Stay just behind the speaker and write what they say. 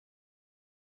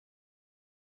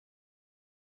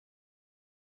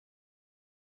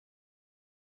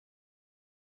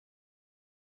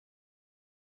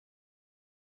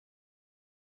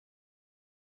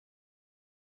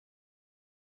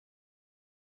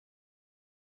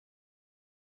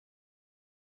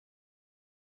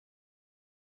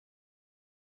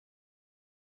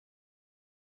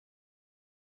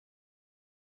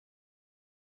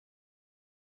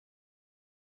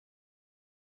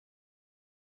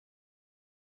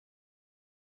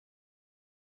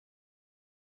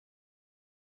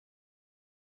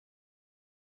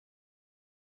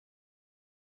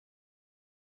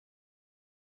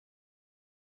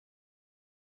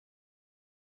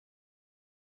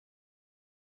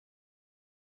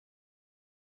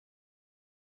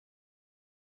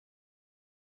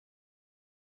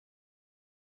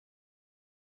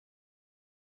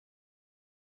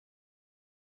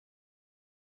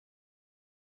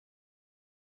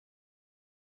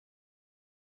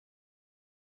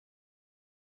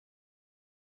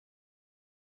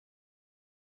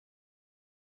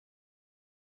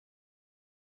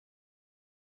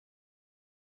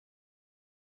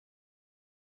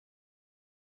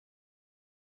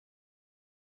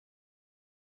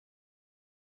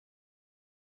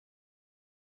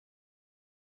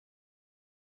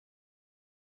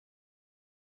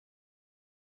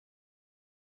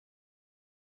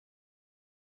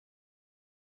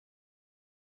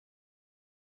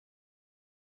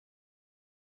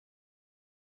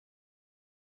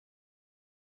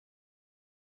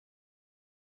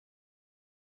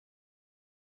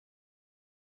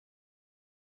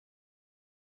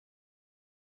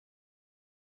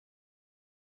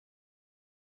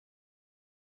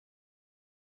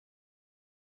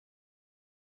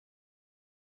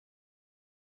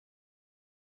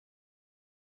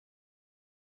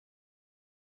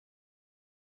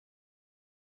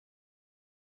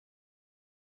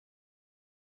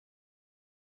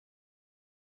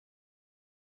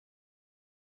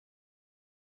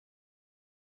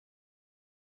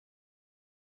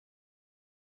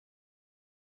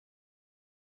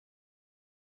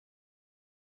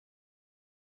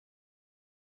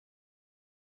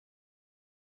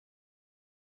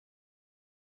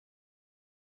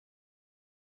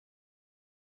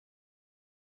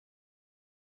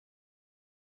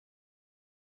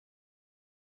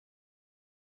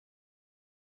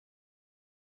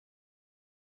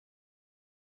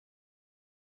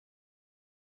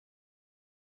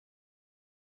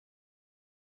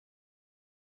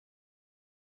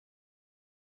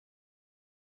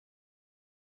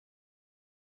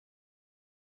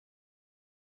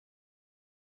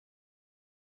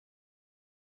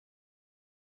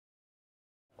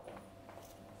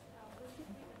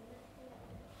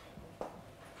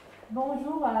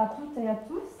Bonjour à toutes et à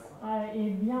tous et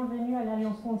bienvenue à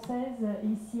l'Alliance française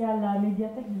ici à la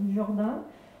médiathèque du Jourdain.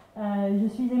 Je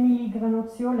suis Émilie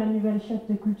Granozio, la nouvelle chef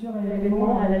de culture et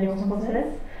événements à l'Alliance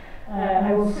française.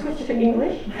 I will switch to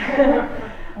English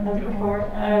as before,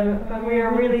 but we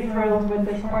are really thrilled with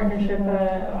this partnership,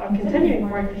 our continuing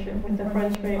partnership with the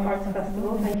French Bay Arts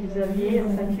Festival. Thank you Xavier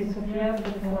and thank you Sophia for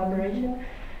the collaboration.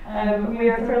 We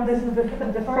are thrilled this is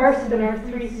the first in our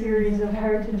 3 series of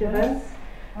heritage events.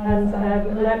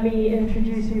 And let me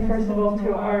introduce you first of all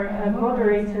to our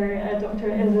moderator,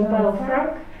 Dr. Isabelle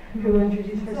Frank, who will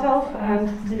introduce herself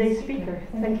and today's speaker.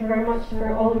 Thank you very much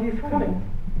for all of you for coming.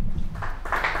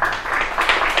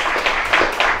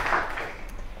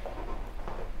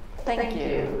 Thank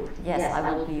you. Yes,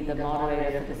 I will be the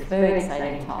moderator for this very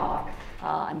exciting talk.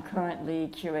 I'm currently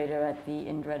curator at the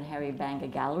Indra and Harry Banga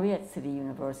Gallery at City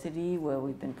University, where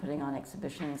we've been putting on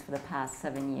exhibitions for the past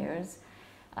 7 years.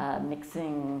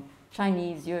 Mixing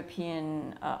Chinese,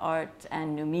 European art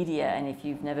and new media. And if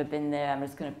you've never been there, I'm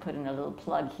just going to put in a little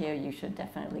plug here. You should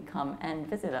definitely come and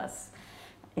visit us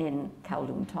in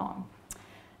Kowloon Tong.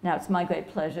 Now, it's my great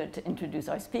pleasure to introduce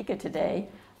our speaker today,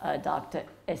 Dr.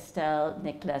 Estelle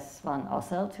Nicholas van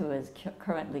Osselt, who is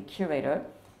currently curator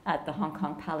at the Hong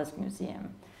Kong Palace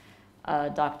Museum.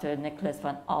 Dr. Nicholas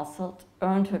van Osselt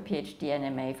earned her PhD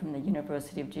and MA from the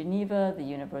University of Geneva, the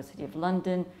University of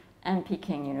London, and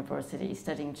Peking University,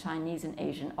 studying Chinese and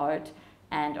Asian art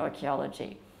and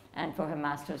archaeology. And for her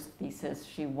master's thesis,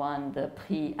 she won the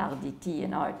Prix Arditi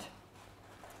in art.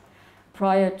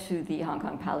 Prior to the Hong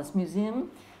Kong Palace Museum,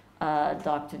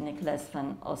 Dr. Nicholas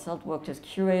van Osselt worked as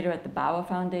curator at the Bauer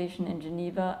Foundation in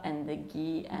Geneva and the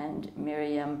Guy and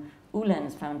Miriam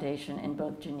Uhlens Foundation in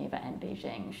both Geneva and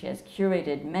Beijing. She has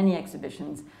curated many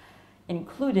exhibitions,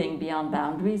 including Beyond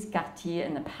Boundaries, Cartier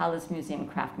and the Palace Museum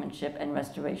Craftsmanship and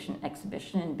Restoration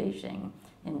Exhibition in Beijing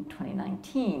in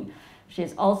 2019. She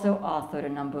has also authored a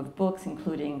number of books,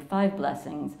 including 5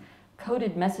 Blessings,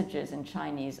 Coded Messages in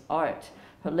Chinese Art.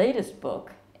 Her latest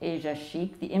book, Asia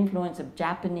Chic, The Influence of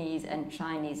Japanese and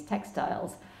Chinese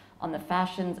Textiles on the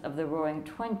Fashions of the Roaring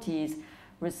Twenties,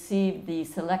 received the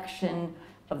selection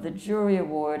of the Jury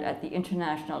Award at the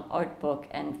International Art Book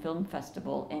and Film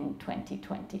Festival in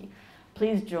 2020.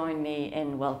 Please join me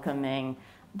in welcoming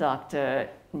Dr.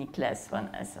 Nicholas van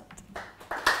Osselt.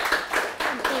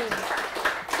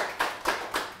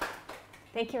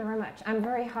 Thank you very much. I'm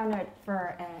very honored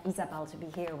for Isabelle to be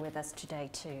here with us today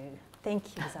too.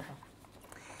 Thank you, Isabelle.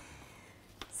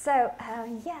 So,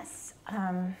 yes,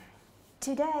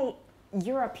 today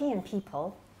European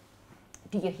people,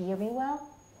 do you hear me well?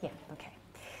 Yeah, okay.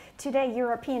 Today,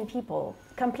 European people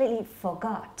completely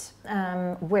forgot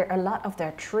where a lot of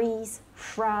their trees,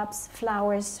 shrubs,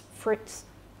 flowers, fruits,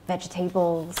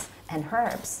 vegetables, and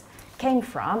herbs came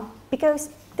from because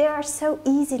they are so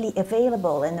easily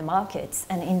available in the markets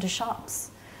and in the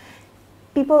shops.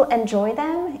 People enjoy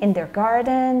them in their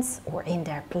gardens or in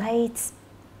their plates.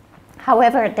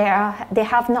 However, they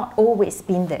have not always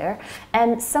been there,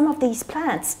 and some of these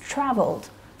plants traveled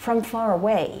from far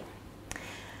away.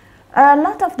 A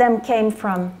lot of them came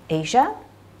from Asia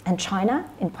and China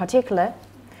in particular,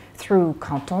 through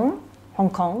Canton, Hong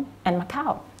Kong, and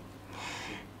Macau.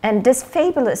 And this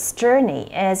fabulous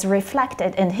journey is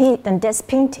reflected in this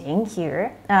painting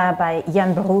here by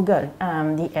Jan Bruegel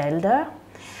the Elder,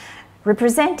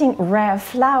 representing rare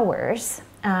flowers,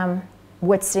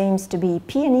 what seems to be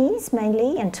peonies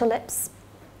mainly and tulips,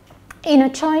 in a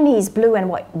Chinese blue and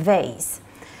white vase.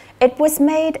 It was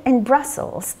made in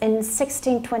Brussels in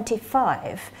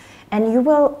 1625, and you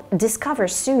will discover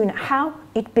soon how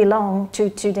it belonged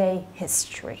to today's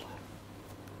history.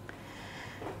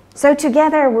 So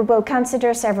together we will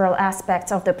consider several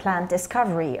aspects of the plant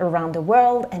discovery around the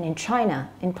world and in China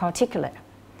in particular.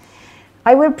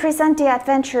 I will present the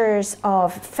adventures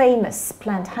of famous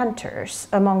plant hunters,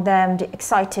 among them the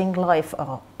exciting life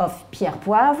of Pierre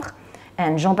Poivre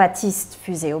and Jean-Baptiste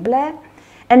Fusée-Aublet,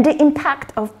 and the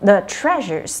impact of the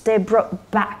treasures they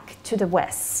brought back to the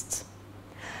West.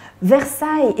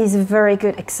 Versailles is a very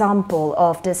good example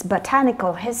of this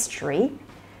botanical history,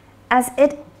 as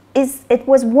it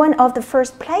was one of the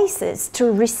first places to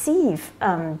receive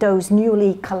those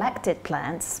newly collected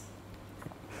plants.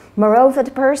 Moreover,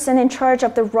 the person in charge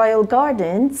of the royal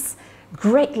gardens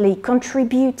greatly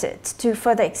contributed to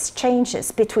further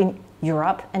exchanges between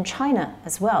Europe and China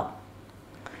as well.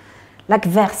 Like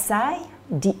Versailles,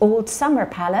 the old summer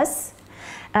palace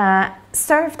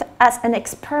served as an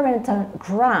experimental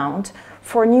ground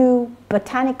for new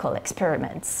botanical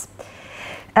experiments.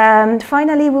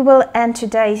 Finally, we will end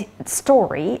today's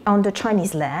story on the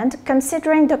Chinese land,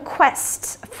 considering the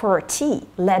quest for tea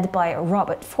led by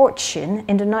Robert Fortune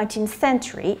in the 19th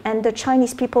century and the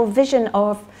Chinese people's vision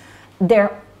of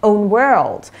their own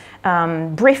world,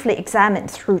 briefly examined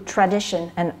through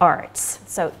tradition and arts.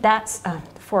 So that's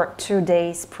for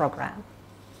today's program.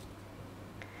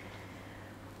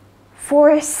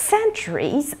 For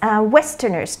centuries,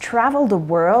 Westerners traveled the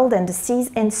world and the seas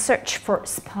in search for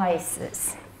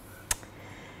spices.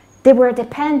 They were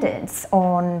dependent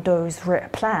on those rare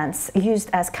plants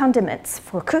used as condiments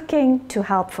for cooking to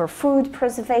help for food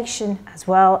preservation as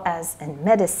well as in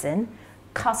medicine,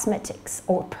 cosmetics,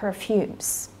 or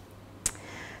perfumes.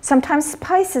 Sometimes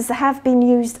spices have been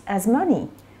used as money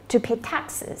to pay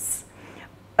taxes,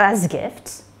 as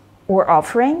gifts, or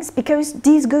offerings because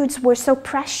these goods were so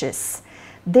precious.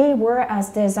 They were as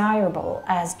desirable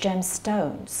as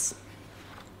gemstones.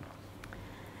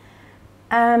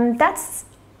 That's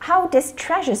how these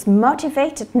treasures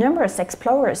motivated numerous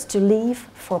explorers to leave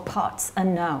for parts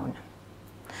unknown.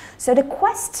 So the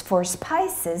quest for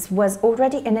spices was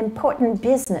already an important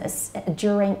business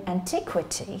during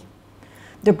antiquity.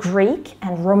 The Greek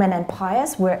and Roman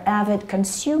empires were avid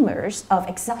consumers of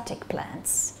exotic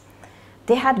plants.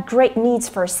 They had great needs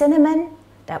for cinnamon,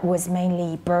 that was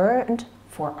mainly burned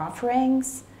for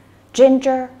offerings,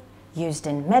 ginger, used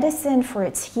in medicine for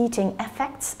its heating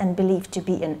effects and believed to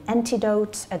be an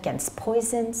antidote against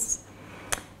poisons,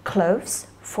 cloves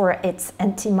for its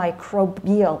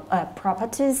antimicrobial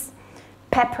properties,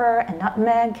 pepper and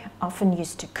nutmeg, often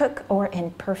used to cook or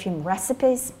in perfume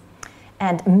recipes,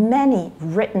 and many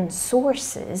written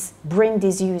sources bring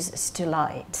these uses to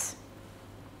light.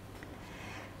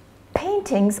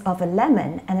 Paintings of a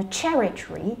lemon and a cherry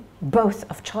tree, both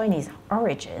of Chinese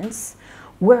origins,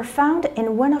 were found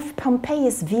in one of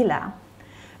Pompeii's villas,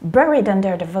 buried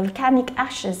under the volcanic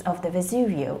ashes of the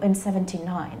Vesuvio in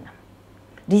 79.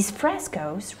 These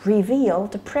frescoes reveal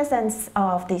the presence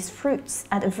of these fruits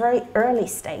at a very early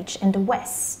stage in the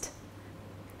West.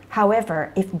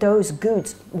 However, if those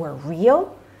goods were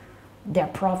real, their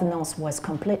provenance was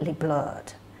completely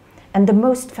blurred, and the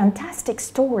most fantastic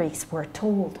stories were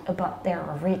told about their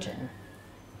origin.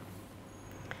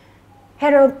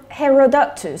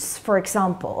 Herodotus, for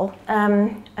example,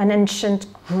 an ancient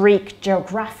Greek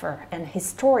geographer and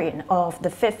historian of the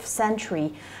 5th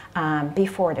century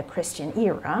before the Christian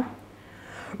era,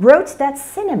 wrote that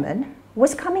cinnamon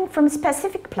was coming from a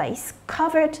specific place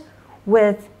covered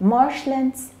with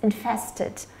marshlands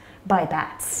infested by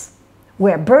bats,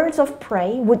 where birds of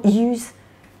prey would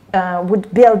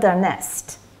build their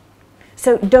nest.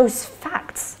 So those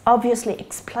facts obviously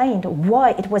explained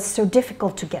why it was so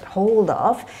difficult to get hold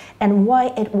of and why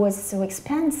it was so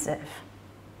expensive.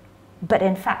 But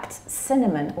in fact,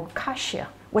 cinnamon or cassia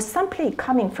was simply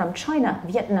coming from China,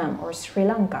 Vietnam, or Sri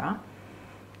Lanka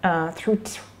through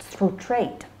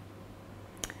trade.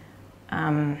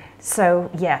 So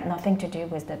yeah, nothing to do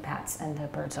with the bats and the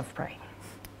birds of prey.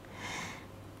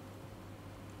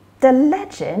 The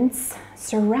legends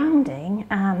surrounding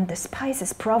the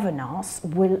spices' provenance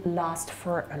will last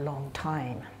for a long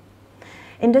time.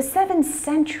 In the 7th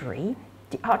century,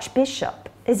 the Archbishop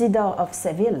Isidore of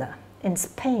Seville in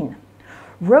Spain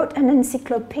wrote an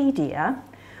encyclopedia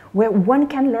where one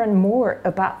can learn more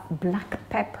about black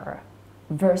pepper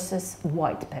versus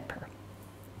white pepper.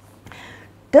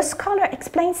 The scholar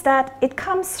explains that it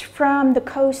comes from the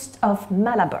coast of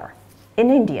Malabar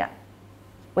in India,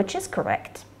 which is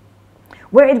correct,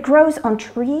 where it grows on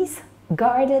trees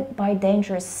guarded by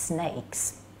dangerous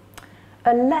snakes.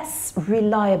 A less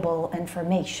reliable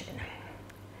information.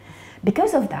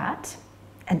 Because of that,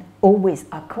 and always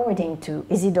according to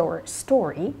Isidore's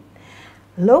story,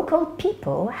 local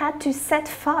people had to set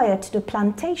fire to the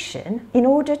plantation in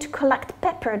order to collect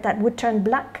pepper that would turn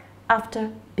black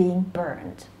after being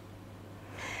burned.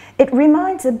 It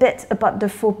reminds a bit about the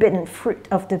forbidden fruit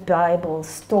of the Bible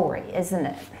story, isn't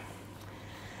it?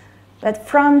 But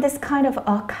from this kind of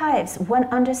archives, one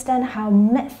understands how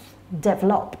myth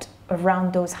developed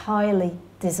around those highly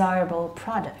desirable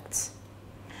products.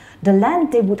 The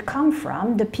land they would come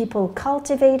from, the people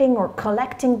cultivating or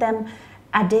collecting them,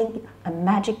 adding a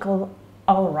magical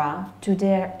aura to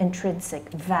their intrinsic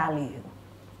value.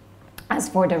 As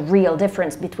for the real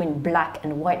difference between black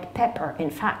and white pepper,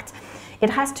 in fact, it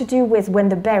has to do with when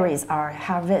the berries are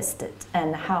harvested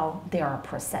and how they are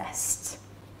processed.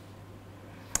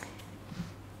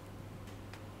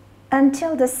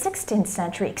 Until the 16th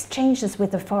century, exchanges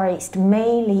with the Far East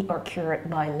mainly occurred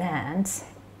by land,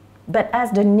 but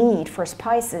as the need for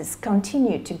spices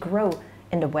continued to grow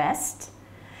in the West,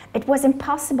 it was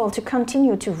impossible to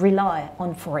continue to rely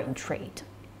on foreign trade.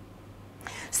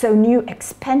 So new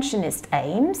expansionist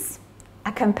aims,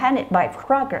 accompanied by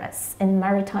progress in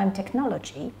maritime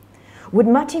technology, would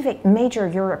motivate major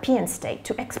European states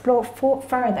to explore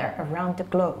further around the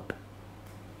globe.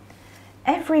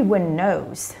 Everyone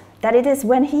knows that it is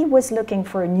when he was looking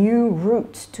for a new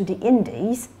route to the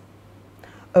Indies,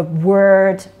 a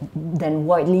word then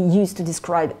widely used to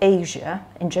describe Asia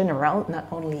in general, not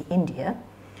only India,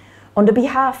 on the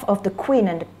behalf of the Queen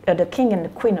and the King and the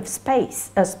Queen of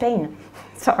Spain,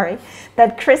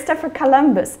 that Christopher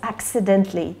Columbus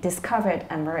accidentally discovered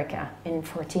America in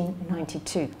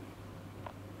 1492.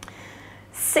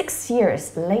 6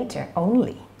 years later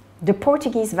only, the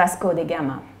Portuguese Vasco da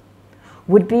Gama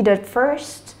would be the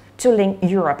first to link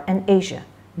Europe and Asia,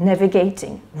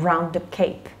 navigating round the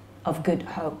Cape of Good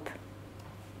Hope.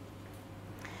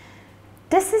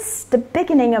 This is the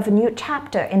beginning of a new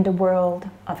chapter in the world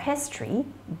of history,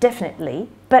 definitely,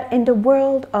 but in the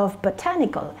world of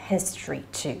botanical history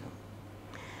too.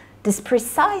 This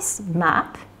precise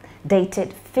map,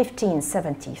 dated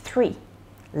 1573,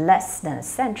 less than a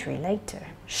century later,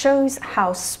 shows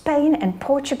how Spain and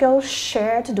Portugal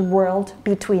shared the world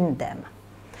between them,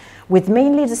 with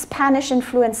mainly the Spanish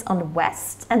influence on the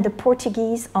west and the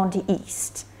Portuguese on the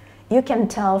east. You can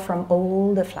tell from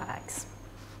all the flags.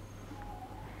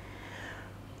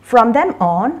 From then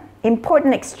on,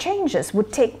 important exchanges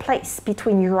would take place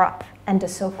between Europe and the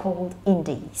so-called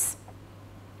Indies.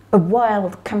 A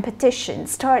wild competition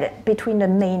started between the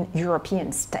main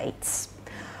European states,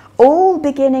 all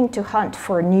beginning to hunt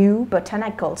for new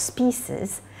botanical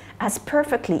species, as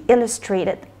perfectly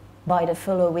illustrated by the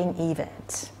following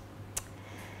event.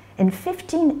 In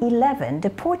 1511, the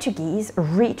Portuguese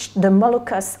reached the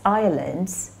Moluccas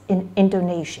Islands in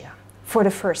Indonesia for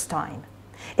the first time.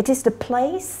 It is the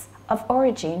place of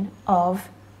origin of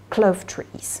clove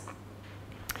trees.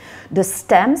 The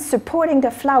stem supporting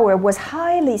the flower was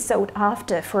highly sought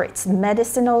after for its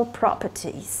medicinal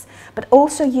properties, but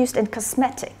also used in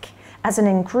cosmetic as an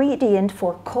ingredient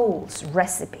for Cole's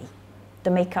recipe, the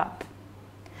makeup.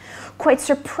 Quite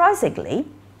surprisingly,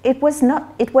 it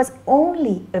was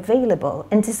only available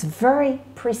in this very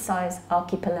precise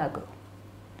archipelago.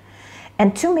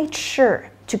 And to make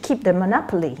sure to keep the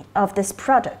monopoly of this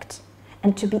product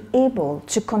and to be able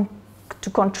to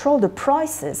control the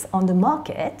prices on the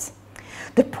market,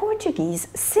 the Portuguese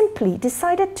simply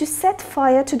decided to set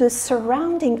fire to the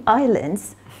surrounding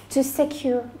islands to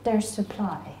secure their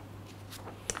supply.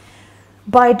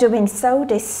 By doing so,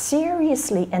 they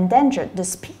seriously endangered the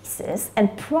species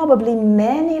and probably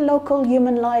many local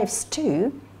human lives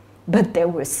too, but there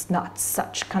was not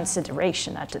such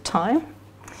consideration at the time.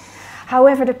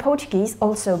 However, the Portuguese,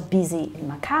 also busy in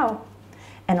Macau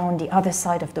and on the other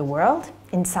side of the world,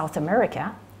 in South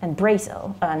America and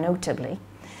Brazil notably,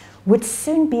 would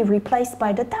soon be replaced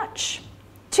by the Dutch,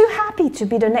 too happy to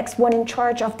be the next one in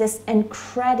charge of this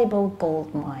incredible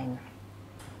gold mine.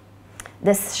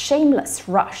 This shameless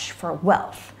rush for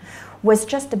wealth was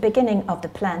just the beginning of the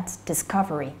plant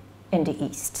discovery in the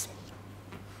East.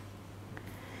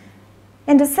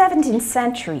 In the 17th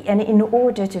century, and in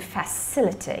order to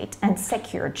facilitate and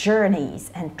secure journeys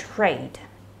and trade,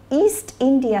 East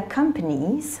India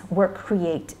companies were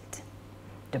created.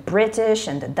 The British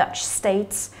and the Dutch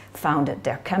states founded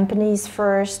their companies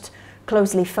first,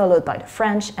 closely followed by the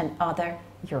French and other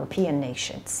European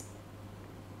nations.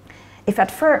 If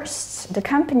at first the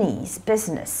company's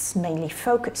business mainly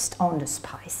focused on the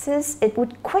spices, it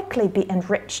would quickly be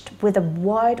enriched with a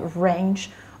wide range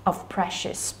of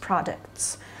precious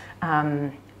products,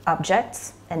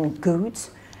 objects and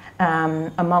goods,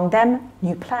 among them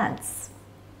new plants.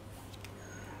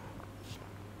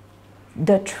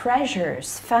 The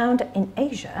treasures found in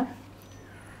Asia,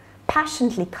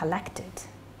 passionately collected,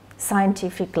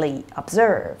 scientifically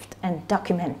observed and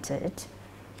documented,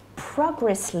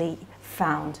 progressively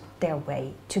found their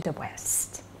way to the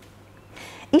West.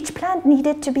 Each plant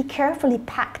needed to be carefully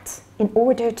packed in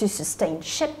order to sustain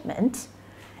shipment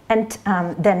and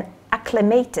then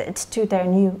acclimated to their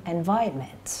new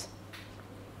environment.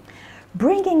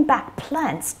 Bringing back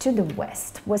plants to the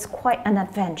West was quite an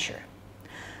adventure.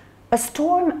 A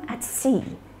storm at sea,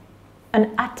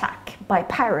 an attack by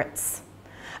pirates,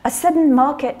 a sudden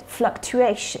market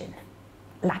fluctuation,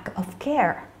 lack of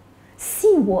care,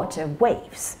 seawater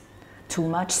waves, too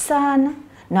much sun,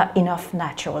 not enough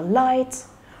natural light,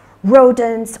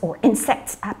 rodents or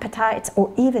insects' appetites,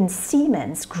 or even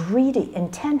seamen's greedy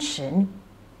intention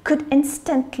could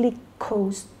instantly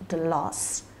cause the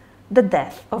loss, the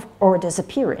death or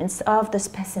disappearance of the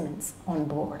specimens on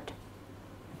board.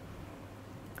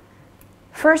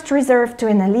 First reserved to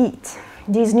an elite,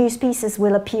 These new species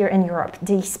will appear in Europe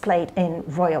displayed in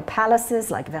royal palaces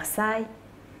like Versailles,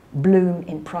 bloom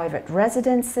in private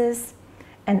residences,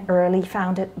 and early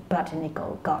founded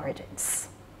botanical gardens.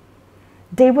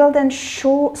 They will then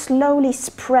slowly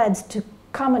spread to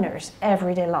commoners'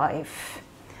 everyday life.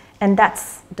 And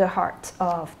that's the heart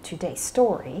of today's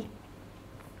story.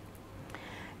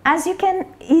 As you can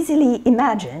easily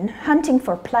imagine, hunting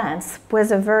for plants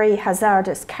was a very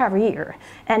hazardous career,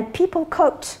 and people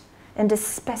caught in this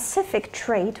specific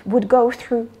trade would go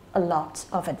through a lot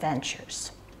of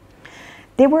adventures.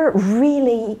 They were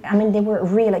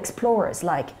real explorers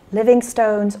like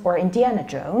Livingstone or Indiana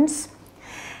Jones.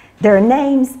 Their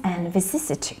names and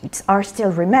vicissitudes are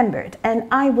still remembered, and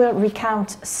I will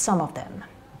recount some of them.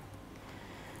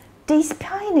 These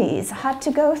pioneers had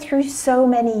to go through so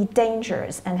many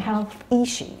dangers and health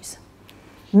issues.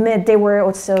 But they were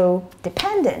also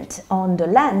dependent on the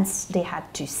lands they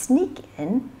had to sneak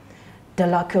in, the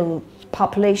local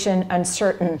population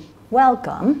uncertain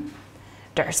welcome,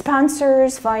 their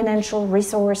sponsors, financial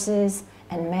resources,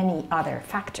 and many other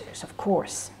factors, of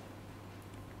course.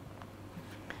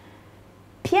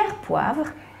 Pierre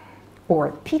Poivre,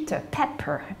 or Peter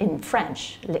Pepper in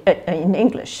French, in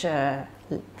English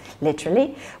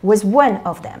literally, was one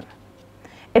of them.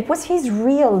 It was his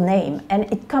real name,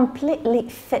 and it completely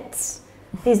fits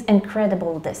his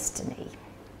incredible destiny.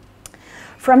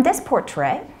 From this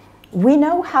portrait, we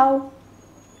know how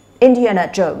Indiana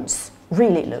Jones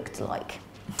really looked like.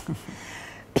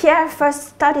 Pierre first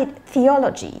studied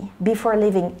theology before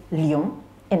leaving Lyon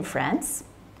in France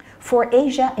for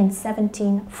Asia in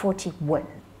 1741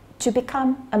 to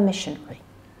become a missionary.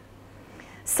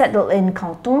 Settled in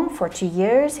Canton for 2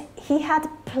 years, he had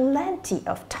plenty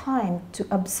of time to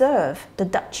observe the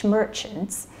Dutch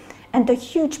merchants and the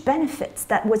huge benefits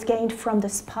that was gained from the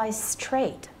spice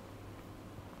trade.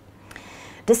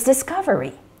 This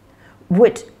discovery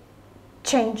would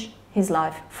change his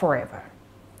life forever.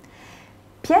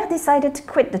 Pierre decided to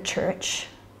quit the church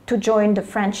to join the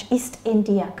French East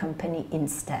India Company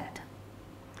instead.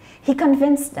 He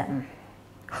convinced them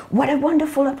what a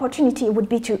wonderful opportunity it would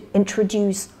be to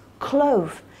introduce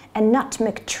clove and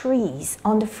nutmeg trees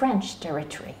on the French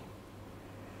territory.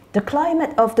 The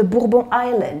climate of the Bourbon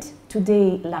Island,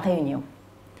 today La Réunion,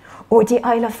 or the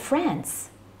Isle of France,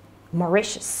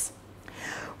 Mauritius,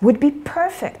 would be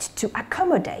perfect to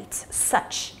accommodate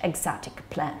such exotic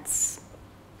plants.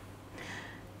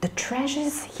 The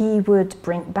treasures he would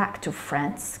bring back to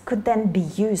France could then be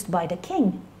used by the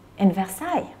king in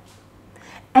Versailles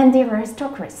and the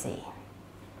aristocracy.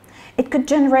 It could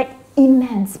generate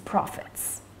immense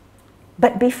profits.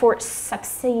 But before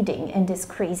succeeding in this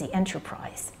crazy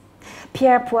enterprise,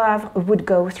 Pierre Poivre would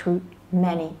go through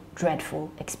many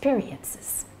dreadful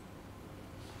experiences.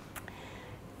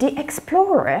 The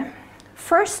explorer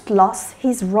first lost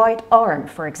his right arm,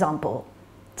 for example,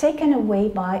 taken away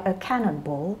by a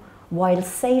cannonball while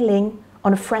sailing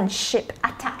on a French ship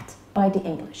attacked by the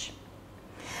English.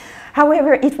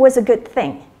 However, it was a good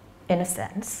thing, in a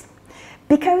sense,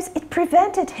 because it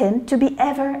prevented him to be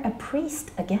ever a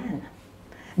priest again,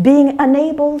 being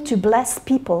unable to bless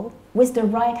people with the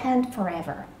right hand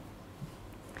forever.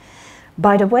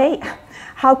 By the way,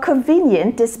 how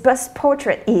convenient this bust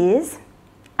portrait is,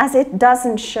 as it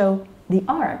doesn't show the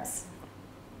arms.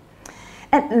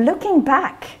 And looking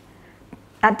back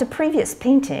at the previous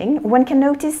painting, one can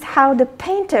notice how the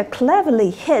painter cleverly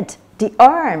hid the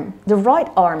arm, the right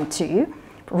arm too,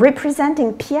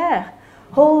 representing Pierre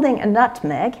holding a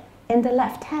nutmeg in the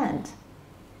left hand.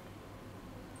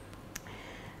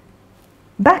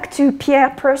 Back to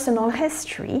Pierre's personal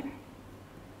history,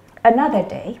 another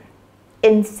day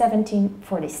in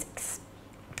 1746,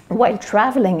 while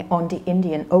traveling on the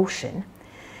Indian Ocean,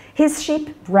 his ship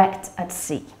wrecked at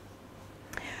sea.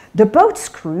 The boat's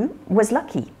crew was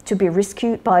lucky to be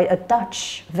rescued by a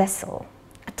Dutch vessel,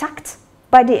 attacked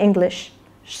by the English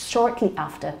shortly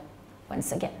after,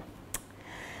 once again.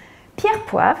 Pierre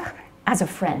Poivre, as a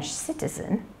French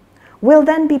citizen, will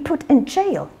then be put in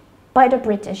jail by the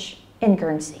British in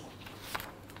Guernsey.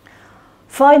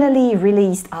 Finally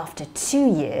released after 2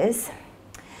 years,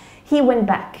 he went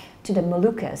back to the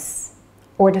Moluccas,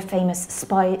 or the famous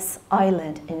Spice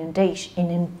Island in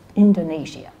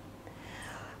Indonesia,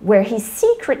 where he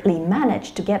secretly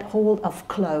managed to get hold of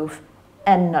clove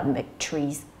and nutmeg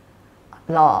trees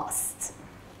last.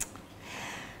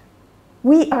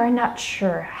 We are not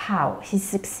sure how he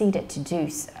succeeded to do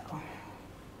so.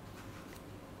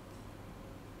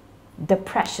 The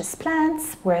precious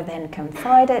plants were then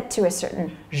confided to a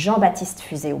certain Jean-Baptiste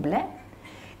Fusé-Aublet,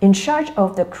 in charge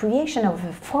of the creation of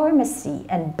a pharmacy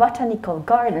and botanical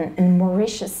garden in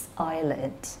Mauritius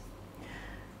Island.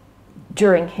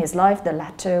 During his life, the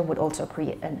latter would also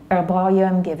create an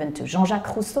herbarium given to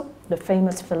Jean-Jacques Rousseau, the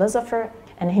famous philosopher,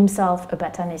 and himself a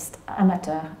botanist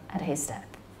amateur at his death.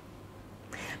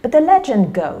 But the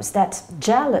legend goes that,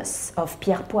 jealous of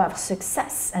Pierre Poivre's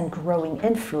success and growing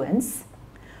influence,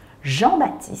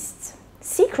 Jean-Baptiste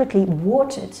secretly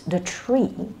watered the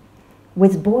tree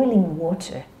with boiling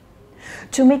water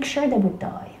to make sure they would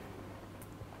die.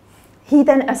 He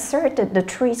then asserted the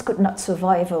trees could not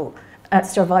survive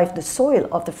the soil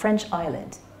of the French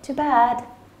island. Too bad.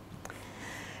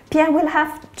 Pierre will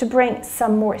have to bring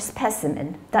some more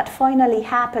specimens that finally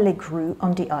happily grew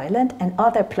on the island and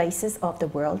other places of the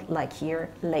world, like here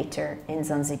later in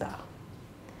Zanzibar.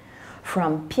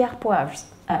 From Pierre Poivre's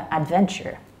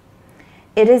adventure,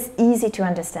 it is easy to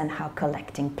understand how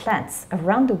collecting plants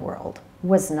around the world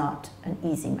was not an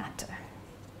easy matter.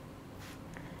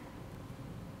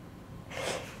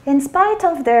 In spite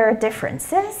of their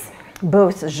differences,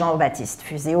 both Jean-Baptiste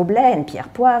Fusée-Aublet and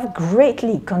Pierre Poivre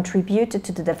greatly contributed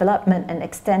to the development and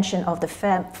extension of the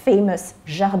famous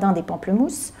Jardin des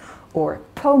Pamplemousses, or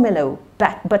Pomelo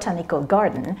Botanical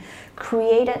Garden,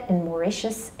 created in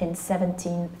Mauritius in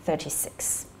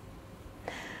 1736.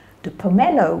 The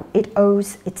pomelo it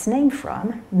owes its name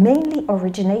from mainly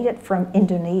originated from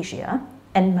Indonesia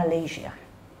and Malaysia.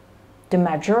 The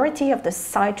majority of the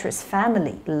citrus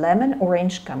family, lemon,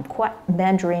 orange, kumquat,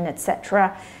 mandarin,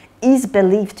 etc., is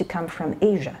believed to come from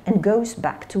Asia and goes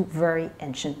back to very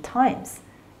ancient times,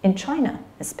 in China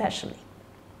especially.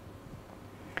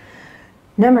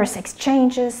 Numerous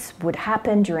exchanges would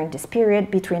happen during this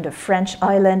period between the French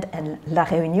island and La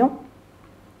Réunion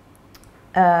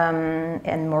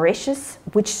and Mauritius,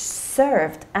 which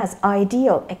served as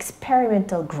ideal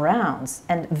experimental grounds,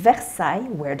 and Versailles,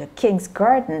 where the king's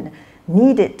garden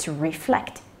needed to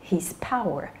reflect his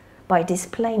power by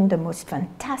displaying the most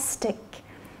fantastic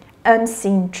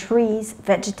unseen trees,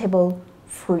 vegetables,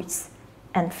 fruits,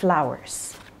 and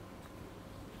flowers.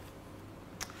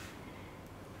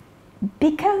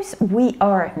 Because we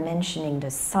are mentioning the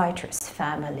citrus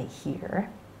family here,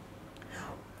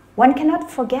 one cannot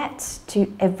forget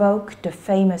to evoke the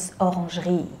famous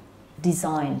orangerie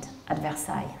designed at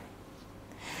Versailles.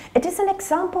 It is an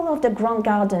example of the Grand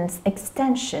Garden's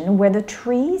extension where the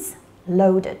trees,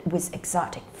 loaded with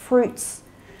exotic fruits,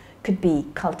 could be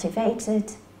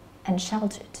cultivated and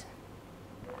sheltered.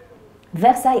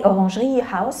 Versailles Orangerie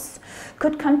House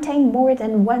could contain more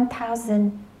than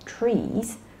 1,000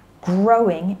 trees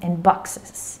growing in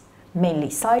boxes. Mainly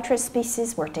citrus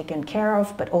species were taken care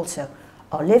of, but also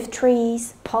olive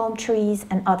trees, palm trees,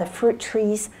 and other fruit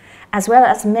trees, as well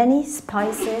as many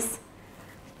spices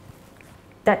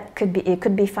that could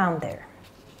be found there.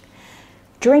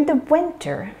 During the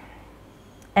winter,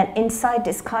 and inside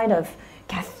this kind of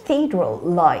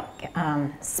cathedral-like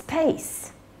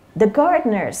space, the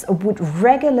gardeners would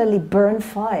regularly burn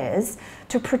fires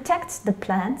to protect the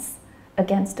plants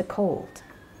against the cold.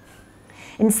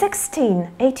 In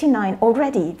 1689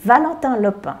 already, Valentin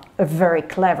Lepin, a very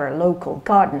clever local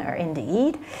gardener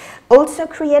indeed, also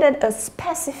created a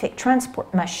specific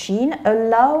transport machine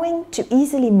allowing to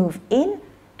easily move in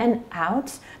and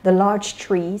out the large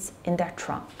trees in their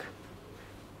trunk.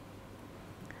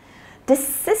 This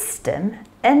system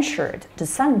ensured the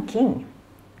Sun King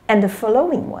and the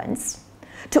following ones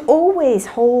to always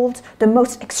hold the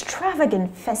most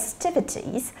extravagant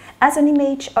festivities as an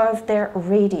image of their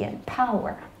radiant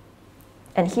power.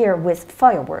 And here with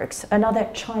fireworks, another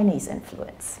Chinese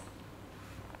influence.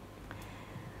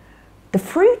 The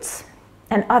fruits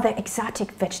and other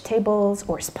exotic vegetables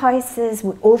or spices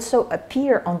would also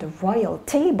appear on the royal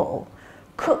table,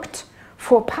 cooked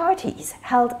for parties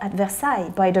held at Versailles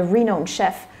by the renowned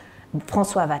chef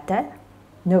François Vatel,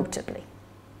 notably.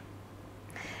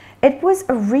 It was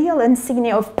a real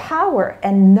insignia of power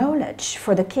and knowledge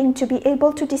for the king to be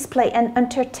able to display and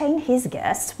entertain his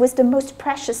guests with the most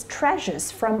precious treasures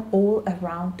from all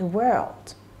around the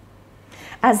world.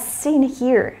 As seen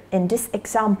here in this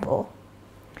example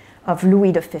of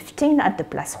Louis XV at the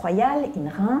Place Royale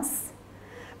in Reims,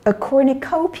 a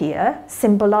cornucopia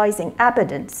symbolizing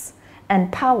abundance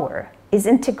and power is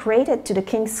integrated to the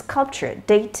king's sculpture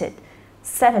dated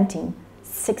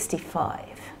 1765.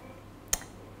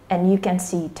 And you can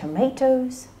see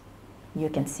tomatoes, you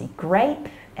can see grape,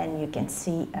 and you can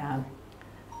see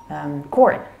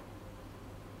corn.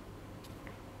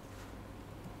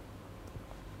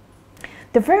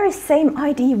 The very same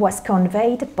idea was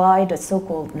conveyed by the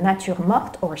so-called nature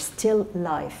morte or still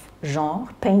life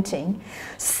genre painting,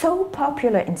 so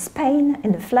popular in Spain,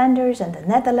 in the Flanders, and the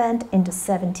Netherlands in the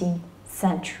 17th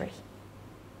century.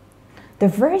 The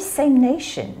very same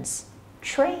nations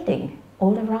trading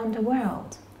all around the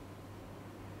world.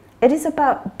 It is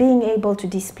about being able to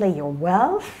display your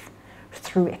wealth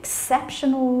through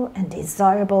exceptional and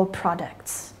desirable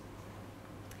products.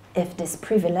 If this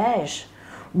privilege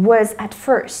was at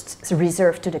first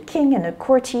reserved to the king and the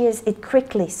courtiers, it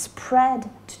quickly spread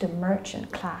to the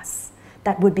merchant class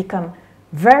that would become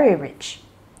very rich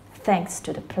thanks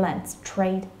to the plant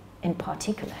trade in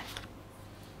particular.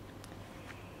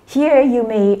 Here you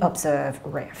may observe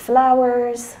rare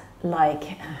flowers,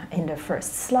 like in the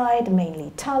first slide,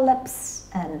 mainly tulips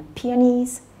and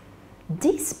peonies,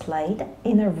 displayed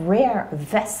in a rare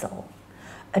vessel,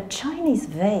 a Chinese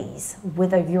vase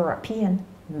with a European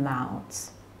mount.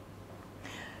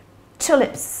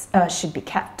 Tulips should be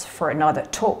kept for another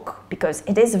talk because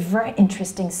it is a very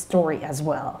interesting story as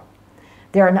well.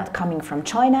 They are not coming from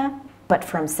China, but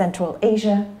from Central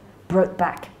Asia, brought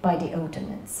back by the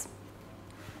Ottomans.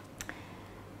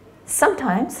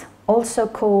 Sometimes also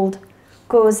called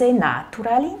cose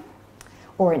naturali,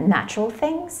 or natural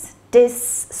things,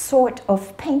 this sort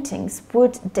of paintings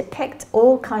would depict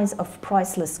all kinds of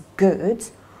priceless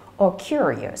goods or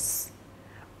curios,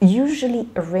 usually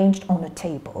arranged on a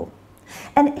table.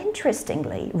 And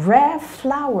interestingly, rare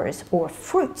flowers or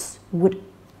fruits would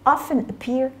often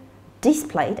appear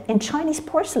displayed in Chinese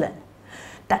porcelain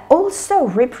that also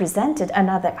represented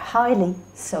another highly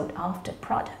sought-after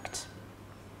product.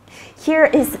 Here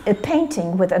is a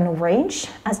painting with an orange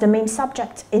as the main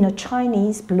subject in a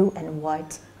Chinese blue and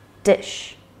white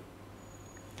dish.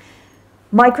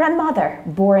 My grandmother,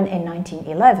 born in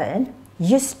 1911,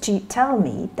 used to tell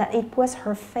me that it was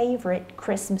her favorite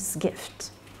Christmas gift,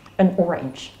 an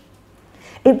orange.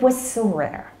 It was so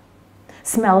rare,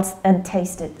 smelled and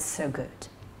tasted so good.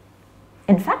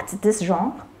 In fact, this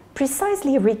genre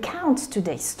precisely recounts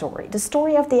today's story, the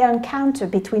story of the encounter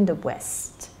between the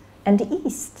West and the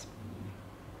East.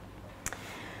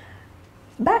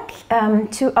 Back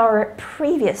to our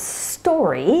previous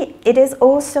story, it is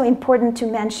also important to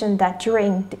mention that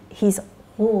during his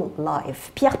whole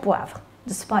life, Pierre Poivre,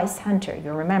 the spice hunter,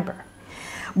 you remember,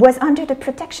 was under the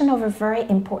protection of a very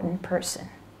important person,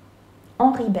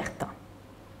 Henri Bertin,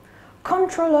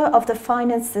 controller of the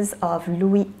finances of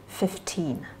Louis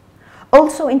XV,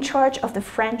 also in charge of the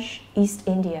French East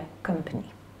India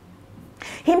Company.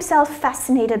 Himself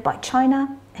fascinated by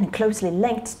China and closely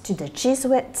linked to the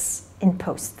Jesuits in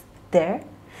post there,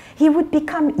 he would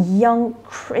welcome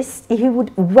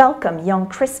young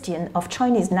Christians of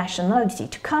Chinese nationality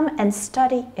to come and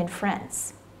study in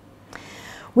France.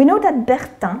 We know that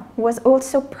Bertin was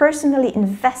also personally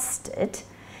invested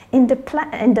in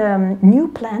the new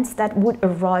plants that would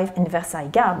arrive in Versailles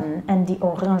Garden, and the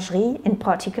orangerie in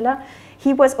particular,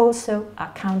 he was also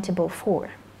accountable for.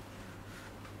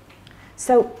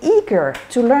 So eager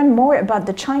to learn more about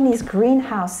the Chinese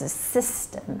greenhouses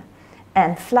system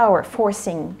and flower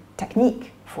forcing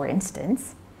technique, for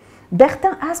instance,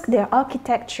 Bertin asked their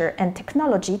architecture and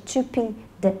technology to be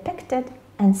depicted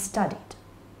and studied.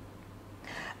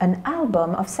 An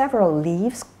album of several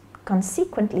leaves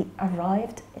consequently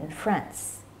arrived in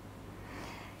France.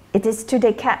 It is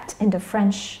today kept in the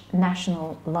French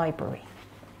National Library.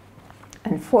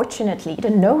 Unfortunately, the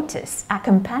notice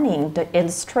accompanying the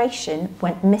illustration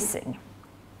went missing.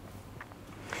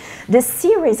 This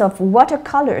series of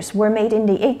watercolors were made in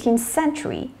the 18th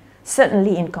century,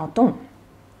 certainly in Canton.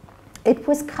 It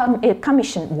was a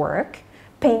commissioned work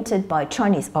painted by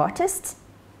Chinese artists.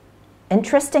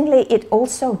 Interestingly, it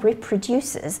also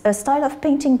reproduces a style of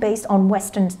painting based on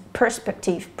Western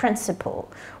perspective principle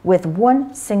with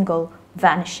one single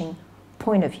vanishing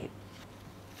point of view.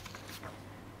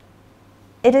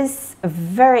 It is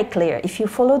very clear if you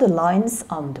follow the lines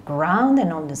on the ground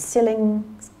and on the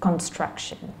ceiling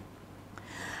construction.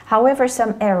 However,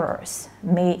 some errors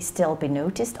may still be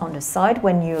noticed on the side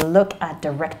when you look at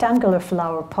the rectangular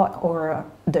flower pot or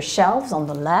the shelves on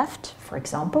the left, for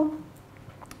example.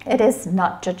 It is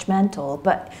not judgmental,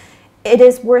 but it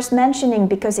is worth mentioning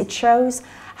because it shows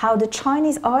how the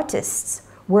Chinese artists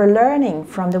were learning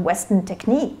from the Western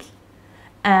technique.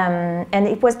 And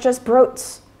it was just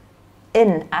brought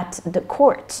in at the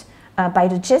court by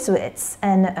the Jesuits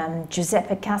and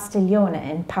Giuseppe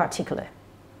Castiglione in particular.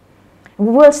 We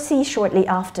will see shortly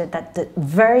after that the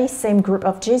very same group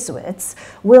of Jesuits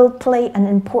will play an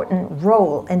important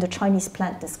role in the Chinese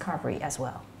plant discovery as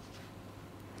well.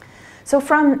 So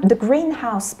from the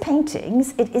greenhouse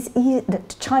paintings, it is the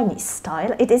Chinese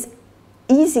style, it is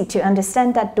easy to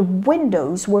understand that the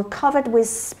windows were covered with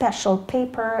special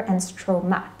paper and straw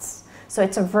mats. So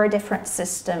it's a very different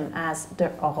system as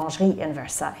the orangerie in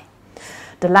Versailles.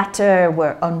 The latter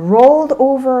were unrolled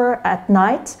over at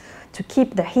night to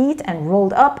keep the heat and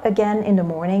rolled up again in the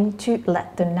morning to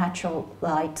let the natural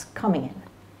light coming in.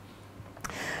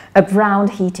 A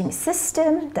ground heating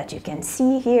system that you can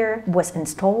see here was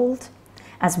installed,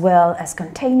 as well as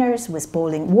containers with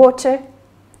boiling water,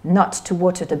 not to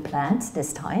water the plants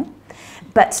this time,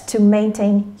 but to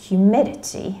maintain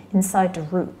humidity inside the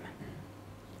room.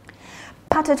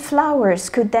 Potted flowers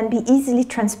could then be easily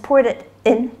transported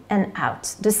in and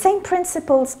out. The same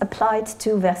principles applied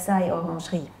to Versailles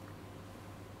Orangerie.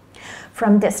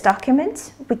 From this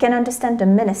document, we can understand the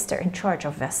minister in charge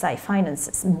of Versailles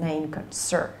Finance's main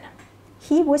concern.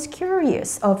 He was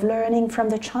curious of learning from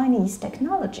the Chinese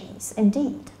technologies,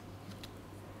 indeed.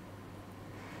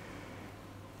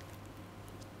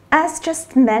 As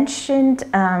just mentioned,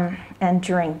 and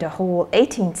during the whole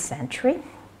 18th century,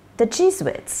 the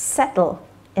Jesuits settled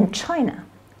in China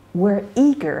were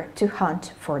eager to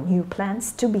hunt for new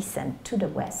plants to be sent to the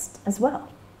West as well.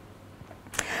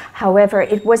 However,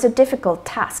 it was a difficult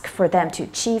task for them to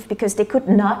achieve because they could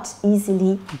not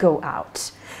easily go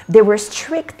out. They were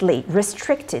strictly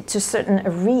restricted to certain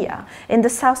area in the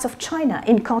south of China,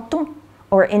 in Canton,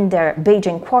 or in their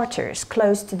Beijing quarters,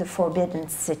 close to the Forbidden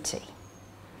City.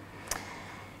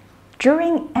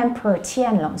 During Emperor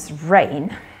Tianlong's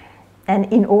reign,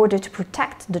 and in order to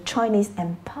protect the Chinese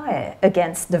Empire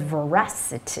against the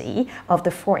voracity of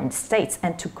the foreign states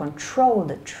and to control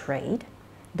the trade,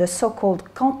 the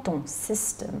so-called canton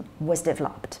system was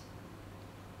developed.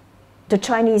 The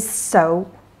Chinese saw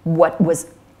what was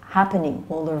happening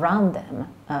all around them,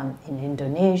 in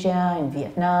Indonesia, in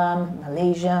Vietnam,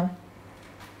 Malaysia,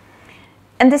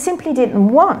 and they simply didn't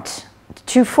want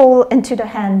to fall into the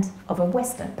hands of a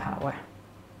Western power.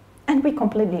 And we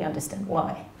completely understand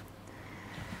why.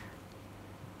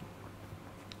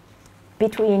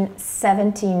 Between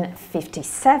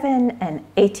 1757 and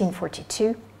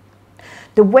 1842,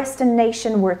 the Western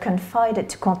nations were confided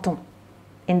to Canton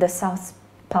in the south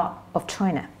part of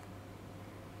China.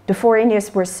 The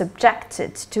foreigners were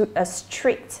subjected to a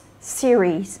strict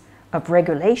series of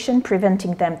regulations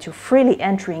preventing them to freely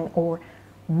entering or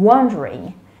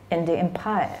wandering in the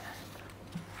empire.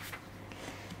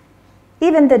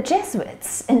 Even the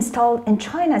Jesuits installed in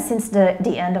China since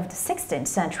the end of the 16th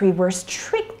century were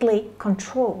strictly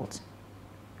controlled,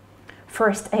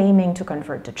 first aiming to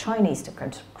convert the Chinese to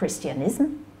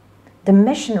Christianism. The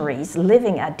missionaries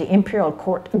living at the imperial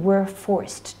court were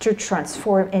forced to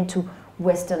transform into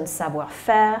Western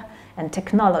savoir-faire and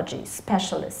technology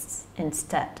specialists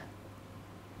instead.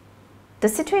 The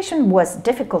situation was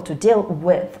difficult to deal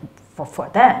with for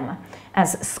them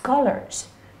as scholars.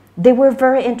 They were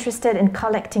very interested in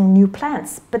collecting new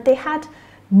plants, but they had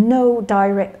no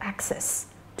direct access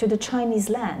to the Chinese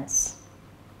lands.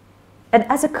 And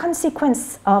as a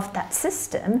consequence of that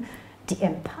system, the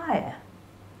empire,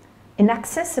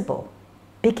 inaccessible,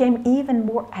 became even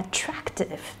more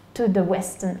attractive to the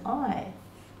Western eye.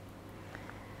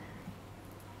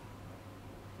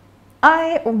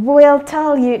 I will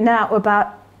tell you now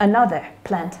about another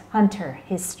plant hunter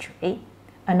history,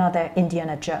 another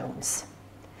Indiana Jones,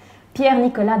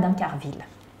 Pierre-Nicolas d'Incarville.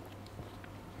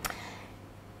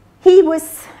 He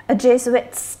was a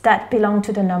Jesuit that belonged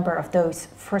to the number of those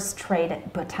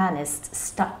frustrated botanists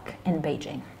stuck in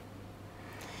Beijing.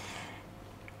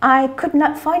 I could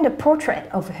not find a portrait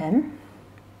of him,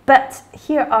 but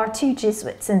here are two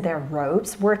Jesuits in their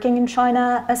robes working in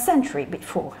China a century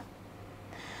before.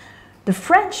 The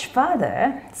French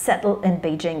father settled in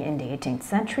Beijing in the 18th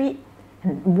century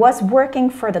and was working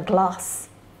for the glass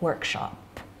workshop,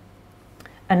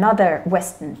 another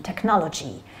Western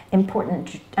technology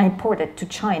imported to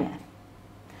China.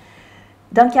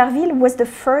 D'Incarville was the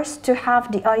first to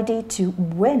have the idea to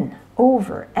win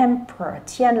over Emperor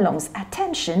Tianlong's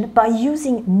attention by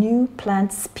using new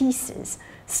plant species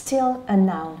still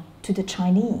unknown to the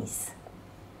Chinese.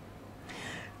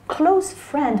 Close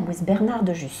friend with Bernard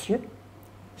de Jussieu,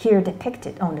 here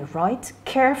depicted on the right,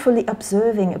 carefully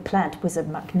observing a plant with a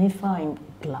magnifying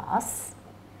glass.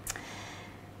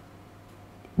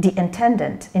 The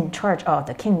intendant in charge of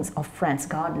the Kings of France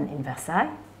garden in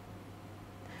Versailles.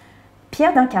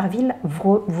 Pierre d'Incarville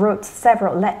wrote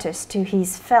several letters to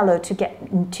his fellow to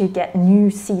get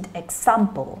new seed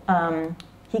example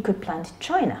he could plant in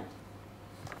China.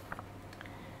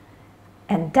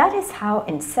 And that is how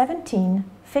in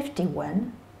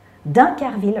 1751,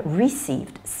 d'Incarville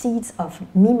received seeds of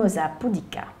Mimosa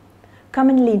pudica,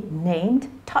 commonly named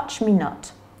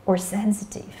touch-me-not or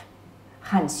sensitive,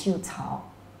 含羞草.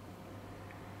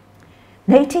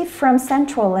 Native from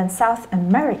Central and South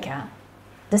America,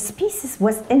 the species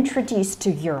was introduced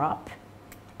to Europe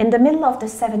in the middle of the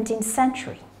 17th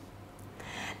century.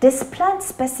 This plant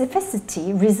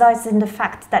specificity resides in the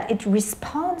fact that it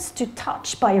responds to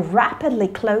touch by rapidly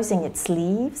closing its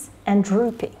leaves and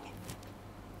drooping.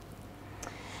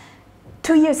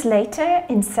 2 years later,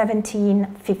 in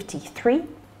 1753,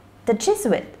 the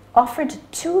Jesuit offered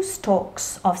 2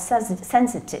 stalks of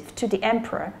sensitive to the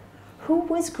emperor, who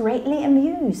was greatly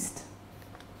amused.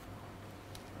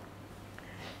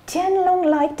 Tianlong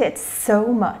liked it so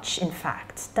much, in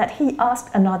fact, that he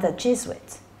asked another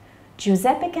Jesuit,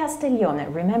 Giuseppe Castiglione,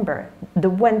 remember, the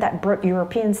one that brought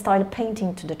European-style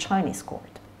painting to the Chinese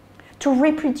court, to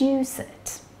reproduce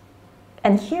it.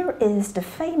 And here is the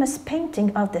famous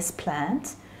painting of this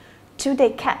plant,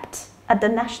 today kept at the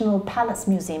National Palace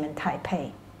Museum in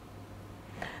Taipei.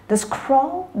 The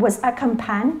scroll was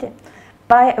accompanied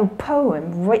by a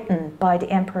poem written by the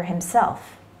emperor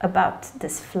himself about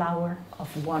this flower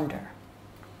of wonder.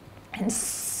 And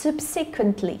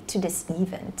subsequently to this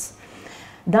event,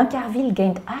 d'Incarville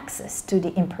gained access to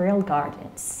the imperial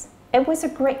gardens. It was a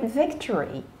great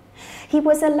victory. He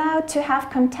was allowed to have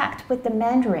contact with the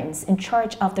mandarins in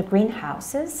charge of the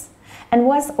greenhouses and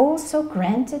was also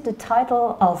granted the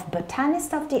title of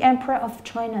Botanist of the Emperor of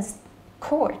China's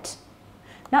court.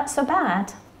 Not so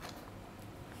bad.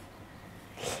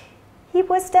 He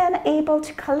was then able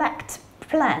to collect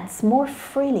plants more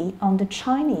freely on the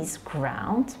Chinese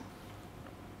ground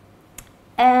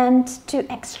and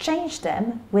to exchange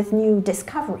them with new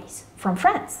discoveries from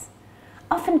France,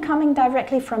 often coming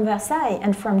directly from Versailles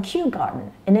and from Kew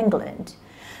Garden in England,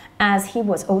 as he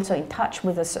was also in touch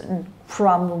with a certain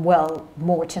Cromwell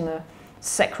Mortimer,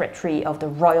 secretary of the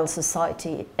Royal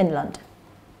Society in London.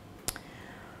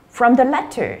 From the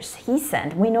letters he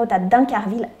sent, we know that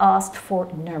d'Incarville asked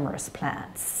for numerous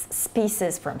plants,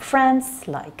 species from France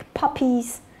like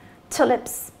poppies,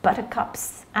 tulips,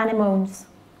 buttercups, anemones,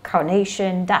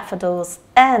 carnation, daffodils,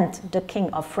 and the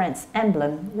King of France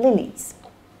emblem, lilies.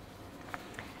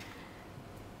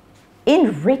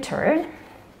 In return,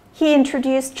 he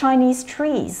introduced Chinese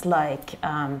trees like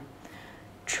one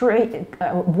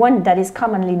that is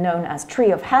commonly known as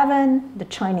Tree of Heaven, the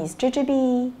Chinese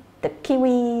jujube, the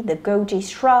kiwi, the goji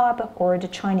shrub, or the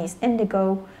Chinese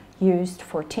indigo used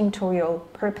for tinctorial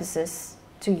purposes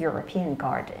to European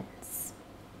gardens.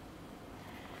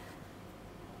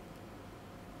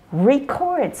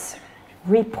 Records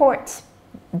report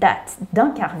that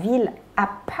d'Incarville,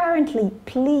 apparently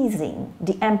pleasing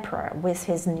the emperor with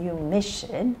his new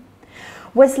mission,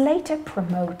 was later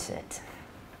promoted.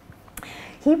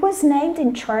 He was named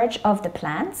in charge of the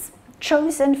plants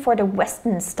chosen for the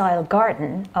Western-style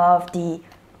garden of the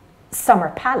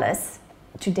Summer Palace,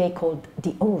 today called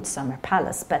the Old Summer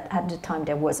Palace, but at the time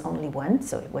there was only one,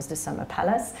 so it was the Summer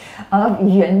Palace, of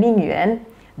Yuan,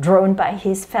 drawn by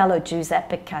his fellow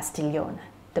Giuseppe Castiglione,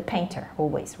 the painter,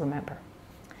 always remember.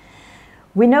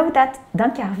 We know that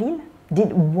d'Incarville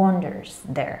did wonders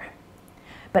there,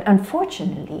 but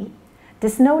unfortunately,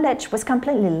 this knowledge was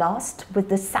completely lost with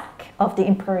the sack of the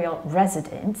imperial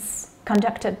residence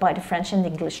conducted by the French and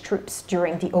English troops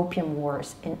during the Opium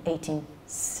Wars in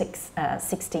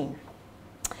 1816.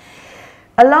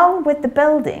 Along with the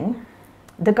building,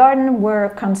 the garden were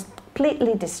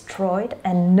completely destroyed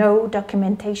and no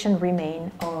documentation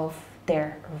remained of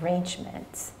their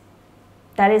arrangements.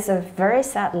 That is a very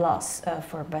sad loss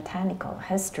for botanical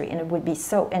history, and it would be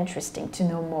so interesting to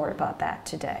know more about that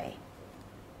today.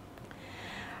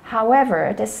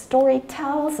 However, this story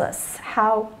tells us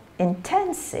how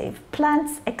intensive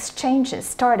plant exchanges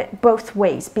started both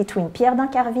ways between Pierre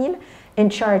d'Incarville, in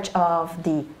charge of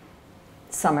the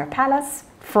Summer Palace,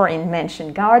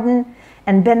 foreign-mentioned garden,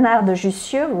 and Bernard de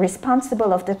Jussieu,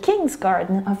 responsible of the King's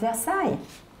Garden of Versailles.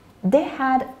 They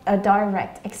had a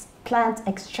direct plant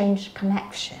exchange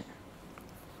connection.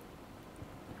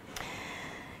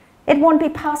 It won't be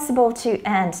possible to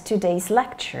end today's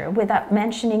lecture without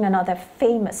mentioning another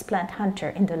famous plant hunter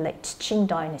in the late Qing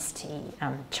dynasty,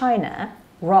 China,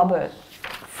 Robert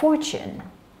Fortune.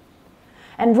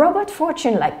 And Robert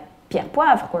Fortune, like Pierre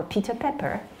Poivre or Peter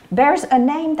Pepper, bears a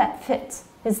name that fits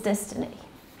his destiny.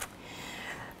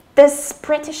 This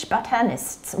British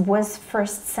botanist was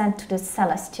first sent to the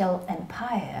Celestial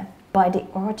Empire by the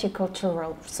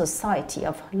Horticultural Society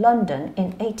of London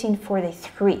in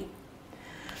 1843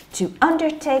 to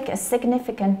undertake a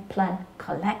significant plant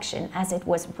collection, as it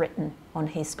was written on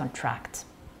his contract.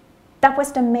 That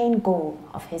was the main goal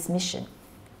of his mission.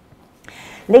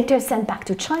 Later sent back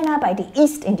to China by the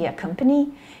East India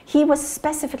Company, he was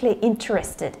specifically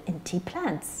interested in tea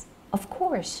plants, of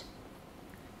course.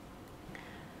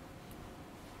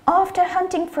 After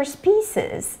hunting for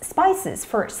spices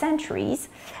for centuries,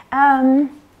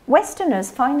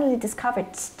 Westerners finally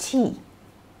discovered tea.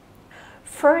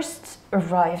 First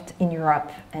arrived in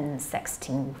Europe in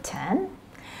 1610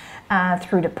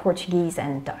 through the Portuguese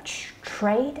and Dutch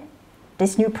trade.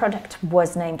 this new product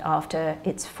was named after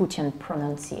its Fujian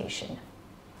pronunciation.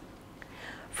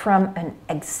 From an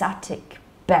exotic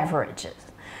beverage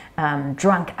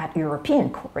drunk at European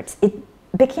courts, it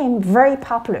became very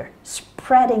popular,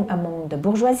 spreading among the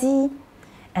bourgeoisie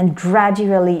and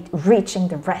gradually reaching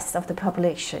the rest of the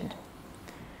population.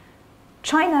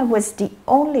 China was the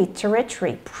only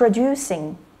territory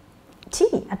producing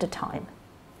tea at the time.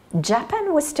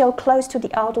 Japan was still close to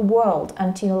the outer world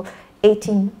until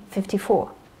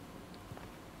 1854.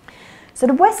 So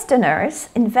the Westerners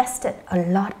invested a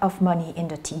lot of money in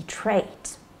the tea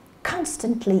trade,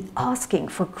 constantly asking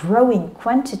for growing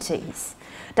quantities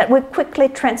that would quickly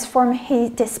transform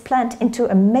this plant into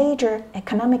a major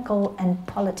economical and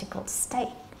political stake.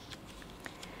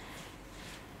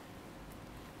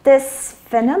 This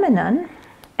phenomenon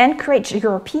encouraged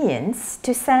Europeans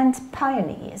to send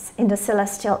pioneers in the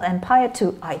Celestial Empire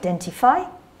to identify,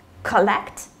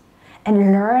 collect,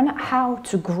 and learn how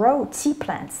to grow tea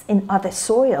plants in other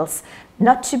soils,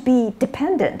 not to be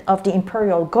dependent of the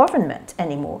imperial government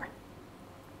anymore.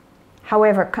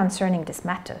 However, concerning this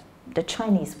matter, the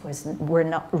Chinese were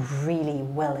not really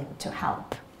willing to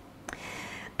help.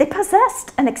 They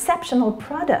possessed an exceptional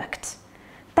product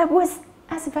that was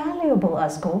as valuable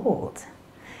as gold,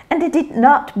 and they did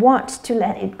not want to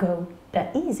let it go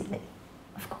that easily,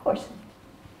 of course.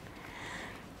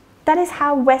 That is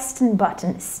how Western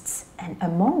botanists, and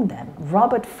among them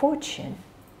Robert Fortune,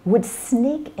 would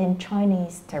sneak in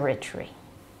Chinese territory,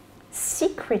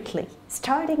 secretly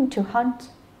starting to hunt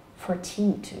for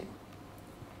tea too,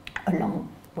 along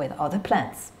with other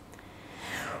plants.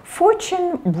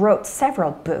 Fortune wrote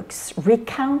several books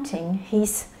recounting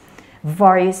his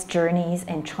various journeys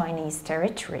in Chinese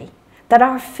territory that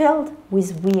are filled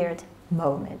with weird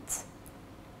moments.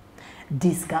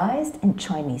 Disguised in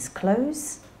Chinese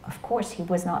clothes, of course he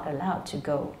was not allowed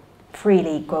to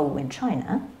freely go in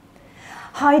China,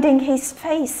 hiding his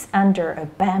face under a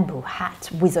bamboo hat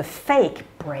with a fake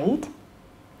braid.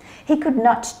 He could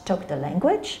not talk the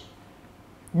language,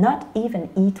 not even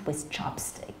eat with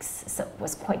chopsticks, so it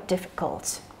was quite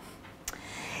difficult.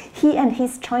 He and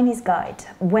his Chinese guide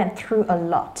went through a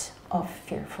lot of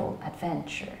fearful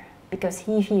adventure, because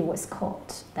if he was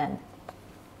caught, then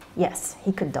yes,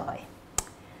 he could die.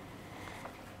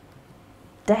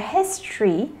 The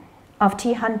history of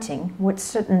tea hunting would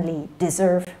certainly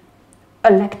deserve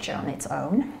a lecture on its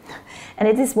own, and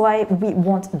it is why we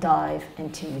won't dive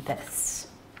into this.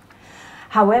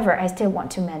 However, I still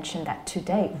want to mention that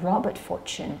today Robert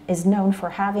Fortune is known for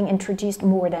having introduced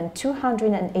more than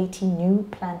 280 new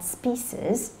plant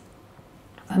species,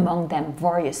 among them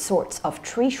various sorts of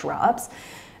tree shrubs,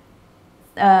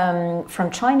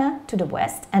 from China to the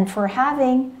West, and for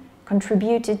having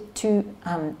contributed to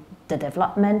the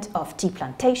development of tea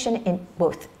plantation in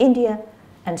both India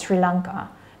and Sri Lanka,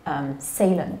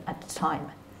 Ceylon at the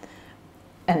time.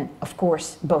 And of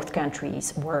course, both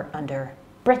countries were under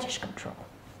British control.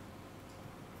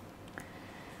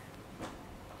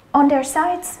 On their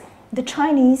sides, the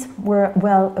Chinese were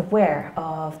well aware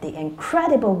of the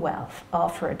incredible wealth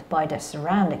offered by the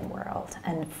surrounding world,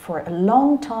 and for a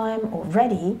long time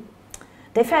already,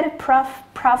 they've had a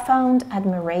profound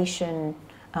admiration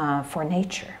for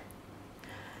nature.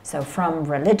 So from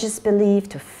religious belief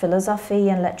to philosophy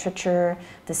and literature,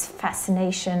 this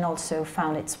fascination also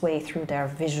found its way through their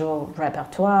visual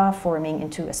repertoire, forming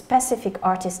into a specific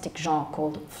artistic genre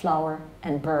called flower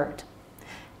and bird.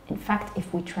 In fact,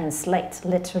 if we translate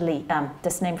literally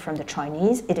this name from the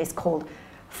Chinese, it is called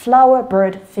flower,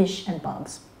 bird, fish, and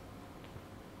bugs.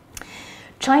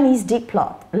 Chinese deep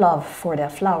love for their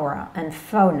flora and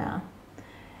fauna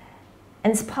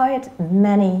inspired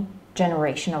many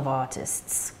generations of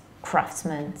artists,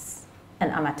 craftsmen, and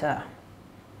amateurs.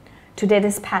 Today,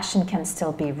 this passion can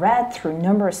still be read through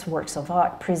numerous works of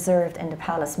art preserved in the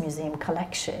Palace Museum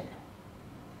collection.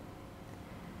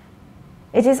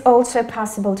 It is also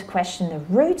possible to question the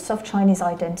roots of Chinese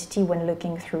identity when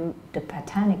looking through the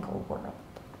botanical world.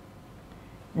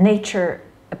 Nature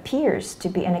appears to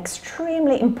be an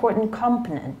extremely important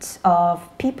component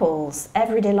of people's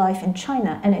everyday life in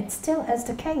China, and it still is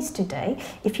the case today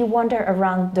if you wander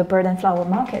around the bird and flower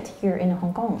market here in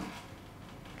Hong Kong.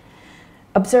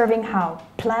 Observing how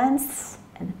plants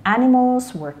and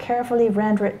animals were carefully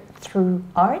rendered through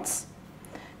arts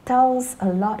tells a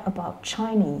lot about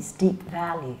Chinese deep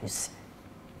values.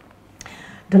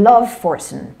 The love for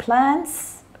certain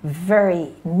plants,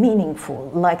 very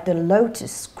meaningful, like the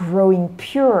lotus growing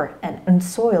pure and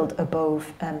unsoiled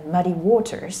above muddy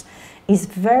waters, is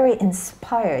very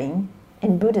inspiring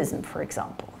in Buddhism, for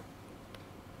example.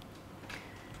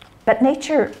 But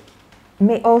nature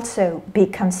may also be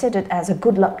considered as a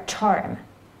good luck charm.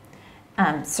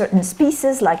 Certain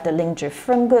species, like the linger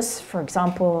fungus, for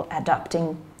example,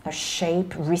 adopting a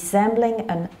shape resembling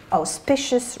an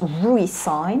auspicious Rui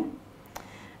sign,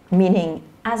 meaning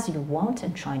as you want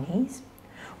in Chinese,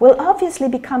 will obviously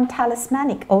become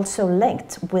talismanic, also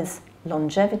linked with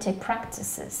longevity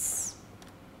practices.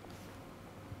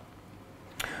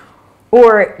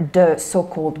 Or the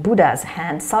so-called Buddha's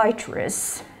hand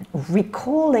citrus,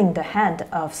 recalling the hand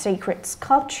of sacred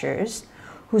sculptures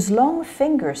whose long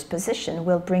fingers position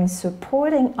will bring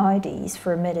supporting ideas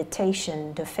for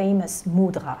meditation, the famous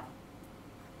mudra.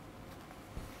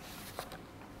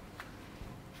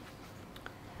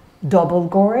 Double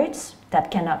gourds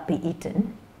that cannot be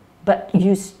eaten, but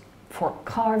used for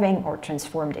carving or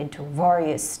transformed into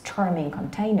various charming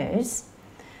containers.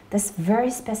 This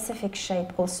very specific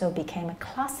shape also became a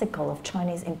classical of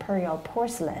Chinese imperial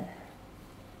porcelain.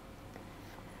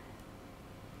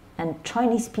 And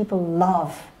Chinese people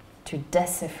love to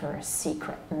decipher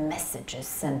secret messages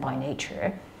sent by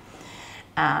nature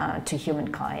to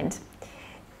humankind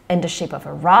in the shape of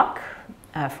a rock,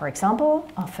 for example,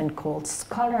 often called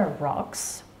scholar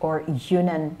rocks or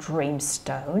Yunnan dream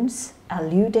stones,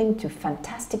 alluding to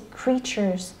fantastic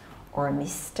creatures or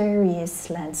mysterious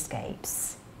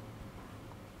landscapes.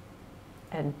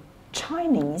 And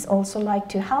Chinese also like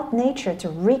to help nature to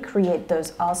recreate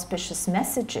those auspicious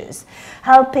messages,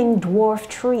 helping dwarf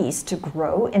trees to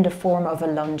grow in the form of a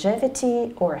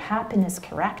longevity or happiness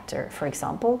character, for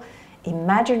example,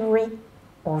 imaginary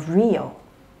or real.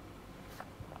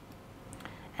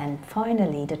 And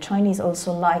finally, the Chinese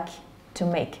also like to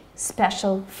make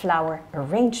special flower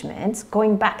arrangements,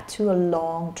 going back to a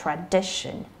long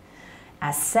tradition,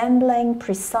 assembling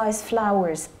precise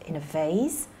flowers in a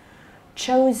vase,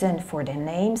 chosen for their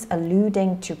names,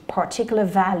 alluding to particular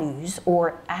values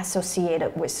or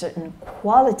associated with certain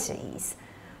qualities.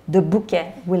 The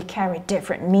bouquet will carry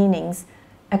different meanings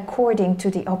according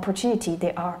to the opportunity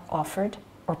they are offered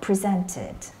or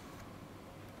presented.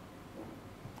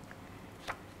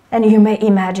 And you may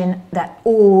imagine that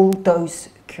all those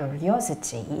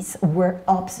curiosities were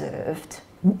observed,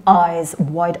 eyes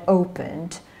wide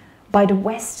opened, by the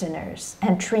Westerners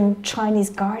entering Chinese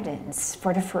gardens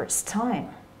for the first time.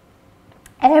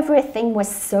 Everything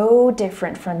was so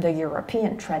different from the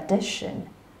European tradition.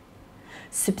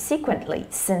 Subsequently,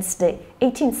 since the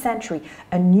 18th century,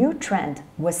 a new trend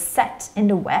was set in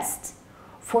the West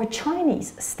for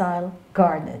Chinese-style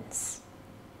gardens.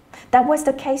 That was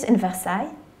the case in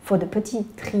Versailles for the Petit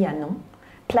Trianon,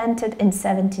 planted in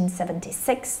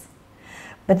 1776,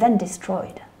 but then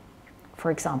destroyed,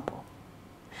 for example.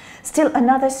 Still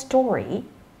another story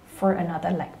for another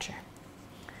lecture.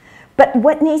 But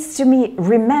what needs to be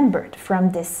remembered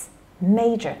from this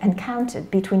major encounter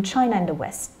between China and the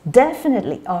West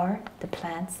definitely are the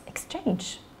plants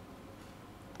exchange.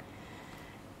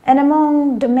 And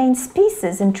among the main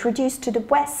species introduced to the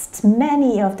West,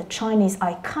 many of the Chinese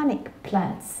iconic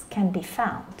plants can be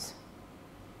found.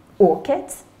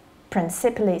 Orchids,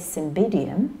 principally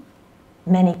Cymbidium,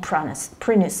 many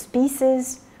Prunus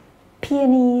species,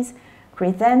 peonies,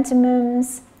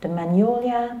 chrysanthemums, the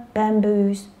magnolia,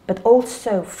 bamboos, but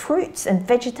also fruits and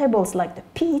vegetables like the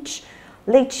peach,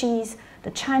 lychees, the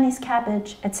Chinese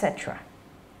cabbage, etc.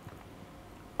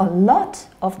 A lot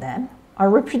of them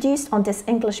are reproduced on this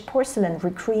English porcelain,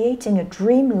 recreating a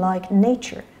dreamlike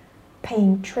nature,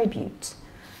 paying tribute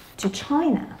to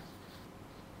China.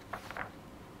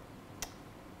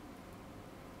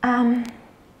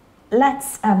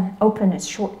 Let's open a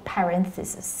short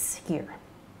parenthesis here.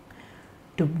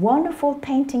 The wonderful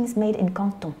paintings made in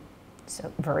Canton,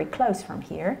 so very close from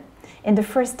here, in the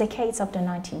first decades of the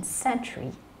 19th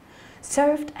century,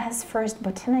 served as first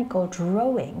botanical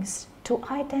drawings to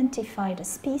identify the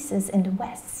species in the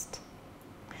West.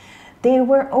 They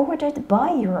were ordered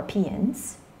by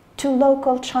Europeans to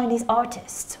local Chinese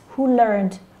artists who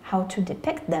learned how to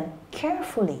depict them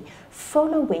carefully,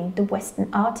 following the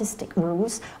Western artistic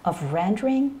rules of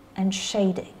rendering and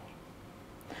shading.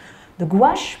 The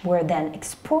gouache were then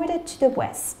exported to the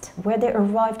West, where they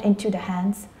arrived into the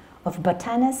hands of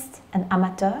botanists and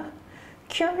amateurs,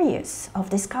 curious of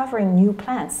discovering new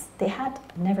plants they had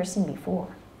never seen before.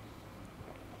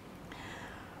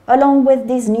 Along with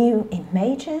these new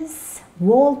images,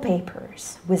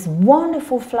 wallpapers with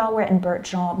wonderful flower and bird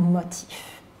genre motifs,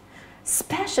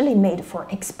 specially made for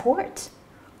export,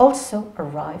 also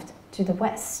arrived to the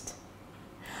West.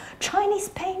 Chinese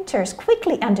painters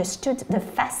quickly understood the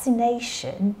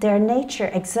fascination their nature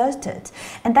exerted,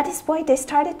 and that is why they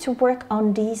started to work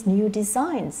on these new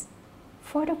designs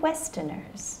for the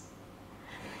Westerners.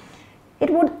 it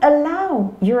would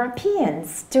allow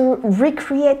Europeans to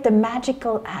recreate the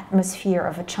magical atmosphere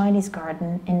of a Chinese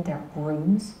garden in their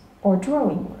rooms or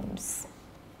drawing rooms.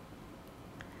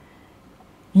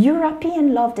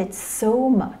 Europeans loved it so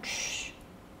much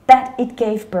that it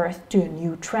gave birth to a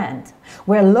new trend,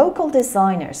 where local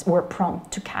designers were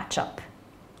prompt to catch up,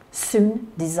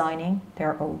 soon designing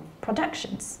their own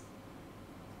productions.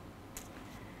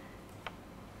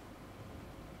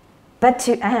 But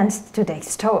to end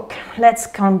today's talk, let's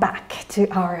come back to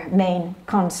our main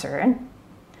concern.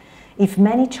 If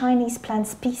many Chinese plant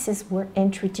species were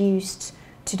introduced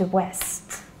to the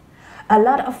West, a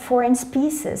lot of foreign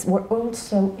species were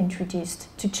also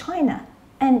introduced to China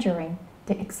and during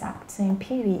the exact same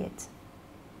period.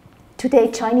 Today,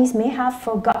 Chinese may have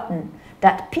forgotten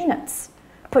that peanuts,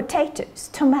 potatoes,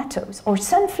 tomatoes, or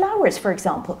sunflowers, for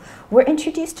example, were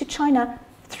introduced to China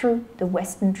through the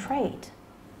Western trade.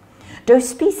 Those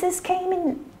species came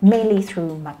in mainly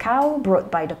through Macau, brought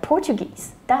by the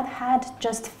Portuguese that had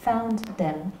just found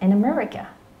them in America,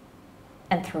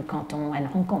 and through Canton and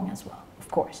Hong Kong as well, of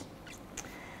course.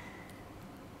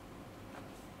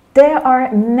 There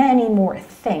are many more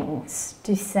things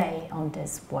to say on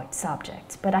this wide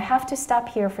subject, but I have to stop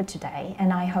here for today,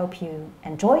 and I hope you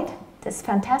enjoyed this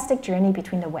fantastic journey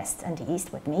between the West and the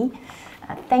East with me.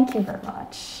 Thank you very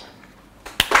much.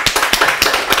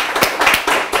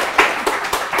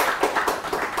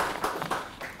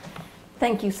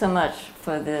 Thank you so much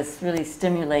for this really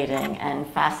stimulating and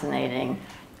fascinating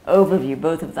overview,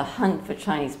 both of the hunt for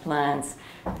Chinese plants,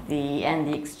 the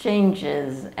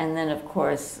exchanges, and then of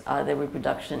course their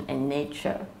reproduction in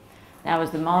nature. Now,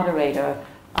 as the moderator,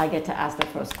 I get to ask the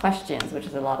first questions, which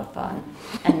is a lot of fun,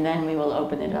 and then we will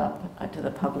open it up to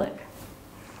the public.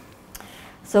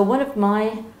 So one of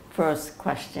my first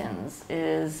questions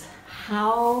is,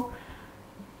 how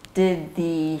did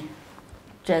the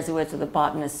Jesuits or the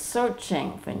botanists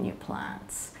searching for new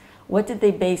plants, what did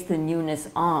they base the newness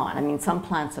on? I mean, some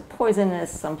plants are poisonous,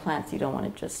 some plants you don't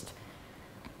want to just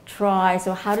try.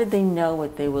 So how did they know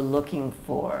what they were looking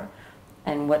for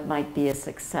and what might be a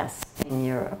success in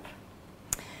Europe?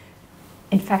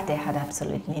 In fact, they had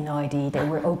absolutely no idea. They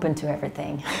were open to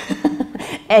everything.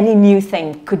 Any new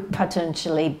thing could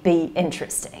potentially be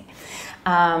interesting.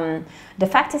 The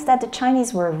fact is that the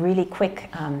Chinese were really quick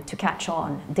to catch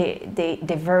on. They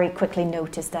very quickly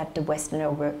noticed that the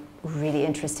Westerners were really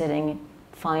interested in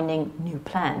finding new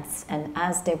plants. And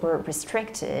as they were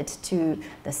restricted to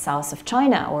the south of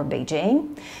China or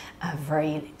Beijing,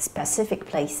 very specific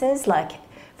places, like,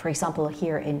 for example,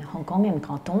 here in Hong Kong and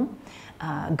Canton,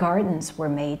 gardens were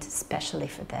made specially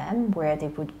for them, where they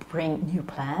would bring new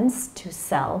plants to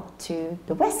sell to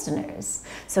the Westerners.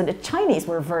 So the Chinese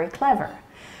were very clever.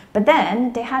 But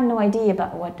then they had no idea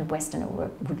about what the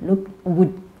Westerners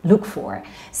would look for.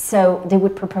 So they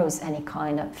would propose any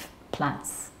kind of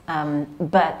plants.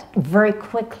 But very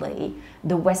quickly,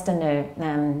 the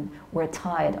Westerners were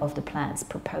tired of the plants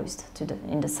proposed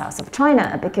in the south of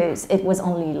China, because it was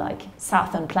only like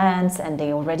southern plants and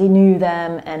they already knew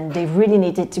them, and they really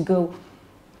needed to go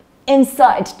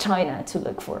inside China to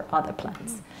look for other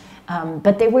plants.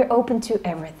 But they were open to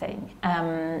everything,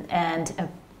 and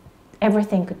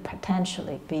everything could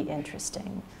potentially be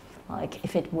interesting. Like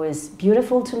if it was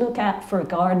beautiful to look at for a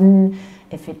garden,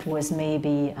 if it was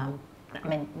maybe I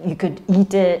mean, you could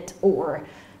eat it, or,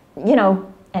 you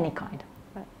know, any kind.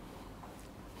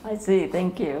 I see,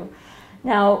 thank you.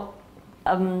 Now,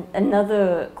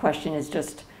 another question is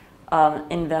just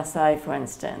in Versailles, for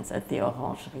instance, at the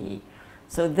Orangerie.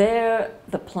 So there,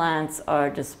 the plants are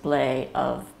a display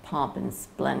of pomp and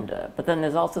splendor, but then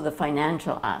there's also the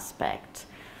financial aspect.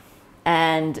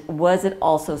 And was it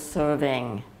also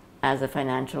serving as a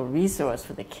financial resource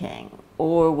for the king,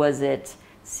 or was it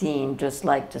seen just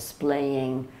like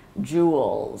displaying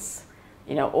jewels,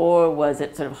 you know, or was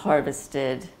it sort of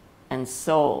harvested and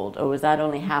sold, or was that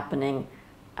only happening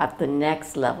at the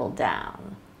next level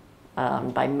down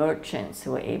by merchants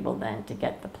who were able then to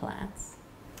get the plants?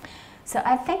 So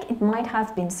I think it might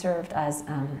have been served as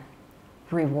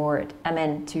reward. I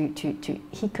mean,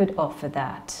 he could offer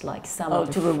that, like some. Oh,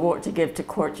 to reward, to give to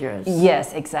courtiers.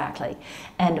 Yes, exactly.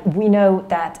 And we know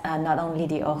that not only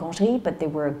the Orangerie, but there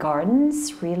were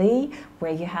gardens, really,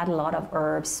 where you had a lot of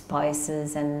herbs,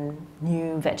 spices, and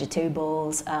new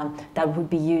vegetables that would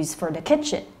be used for the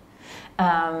kitchen.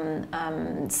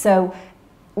 So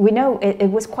we know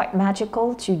it was quite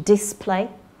magical to display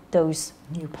those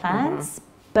new plants,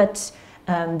 but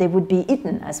they would be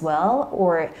eaten as well,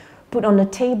 or put on the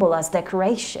table as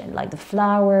decoration, like the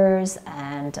flowers,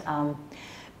 and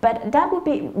But that would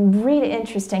be really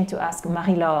interesting to ask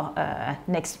Marie-Laure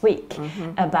next week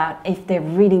about if they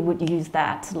really would use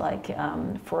that like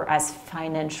for as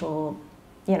financial,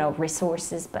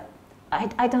 resources. But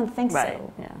I don't think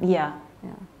so. Yeah.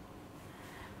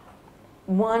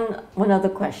 One other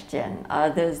question.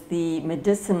 There's the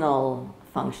medicinal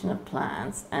function of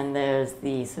plants, and there's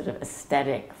the sort of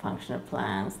aesthetic function of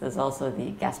plants. There's also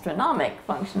the gastronomic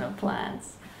function of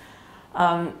plants.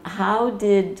 How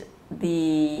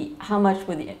much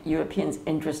were the Europeans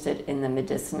interested in the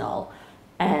medicinal,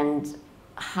 and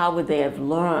how would they have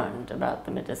learned about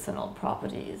the medicinal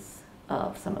properties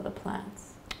of some of the plants?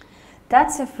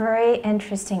 That's a very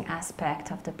interesting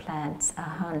aspect of the plant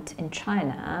hunt in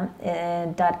China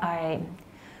that I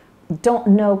don't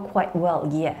know quite well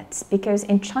yet, because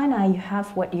in China you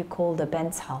have what you call the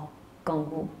本草纲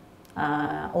目.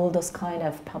 All those kind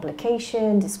of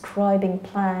publications describing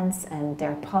plants and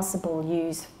their possible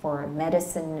use for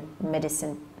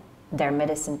their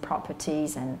medicine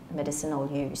properties and medicinal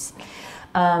use.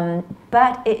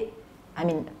 But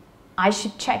I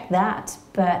should check that,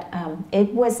 but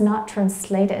it was not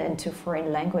translated into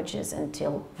foreign languages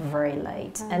until very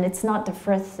late. And it's not the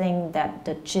first thing that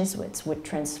the Jesuits would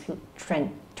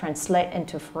translate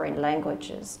into foreign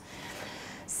languages.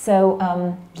 So,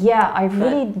 I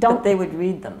really don't... But they would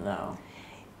read them, though.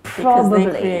 Probably.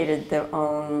 Because they created their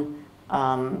own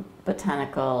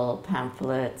botanical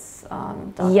pamphlets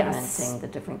documenting the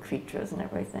different creatures and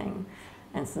everything.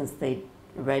 And since they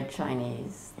read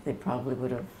Chinese, they probably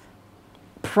would have...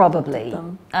 Probably.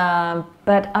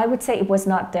 But I would say it was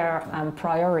not their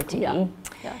priority. Yeah.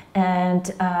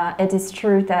 And it is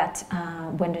true that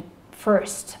when the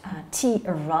first tea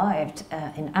arrived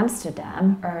in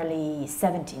Amsterdam, early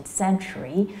 17th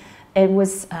century, it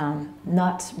was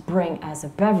not brought as a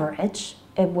beverage,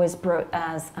 it was brought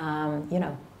as,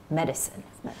 medicine.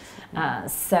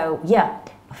 So,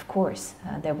 of course,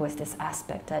 there was this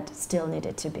aspect that still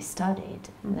needed to be studied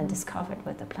and discovered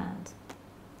with the plant.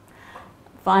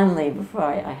 Finally, before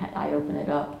I open it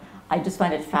up, I just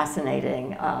find it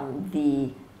fascinating,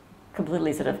 the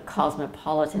completely sort of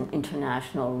cosmopolitan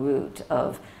international route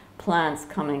of plants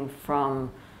coming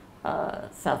from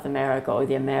South America or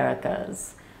the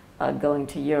Americas, going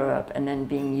to Europe and then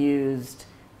being used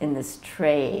in this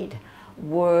trade.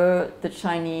 Were the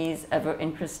Chinese ever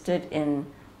interested in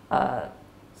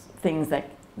things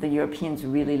that the Europeans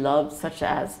really loved, such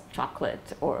as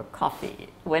chocolate or coffee?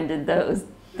 When did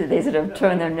they sort of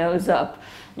turn their nose up,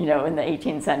 in the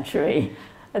 18th century?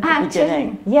 At the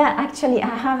beginning. Actually,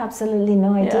 I have absolutely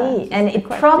no idea. And it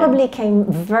probably came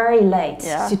very late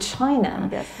to China.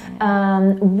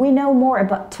 We know more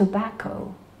about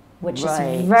tobacco, which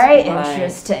is very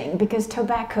interesting, because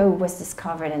tobacco was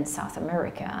discovered in South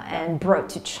America and brought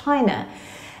to China.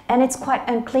 And it's quite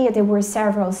unclear. There were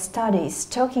several studies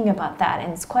talking about that,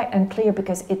 and it's quite unclear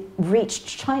because it reached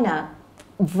China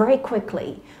very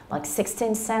quickly, like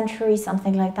 16th century,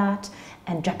 something like that,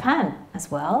 and Japan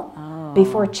as well,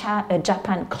 before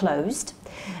Japan closed.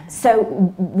 So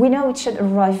we know it should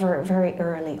arrive very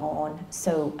early on.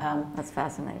 So that's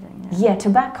fascinating.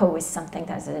 Tobacco is something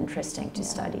that's interesting to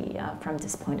study from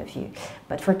this point of view.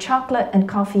 But for chocolate and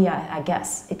coffee, I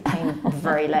guess it came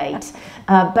very late.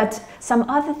 But some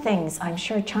other things, I'm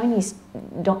sure Chinese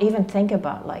don't even think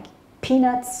about, like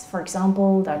peanuts, for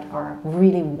example, that are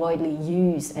really widely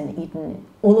used and eaten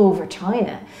all over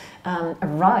China,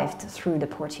 arrived through the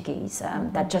Portuguese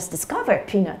that just discovered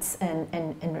peanuts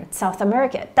in South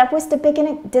America. That was the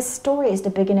beginning. This story is the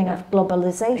beginning of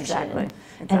globalization. Exactly.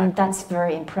 And that's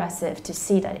very impressive to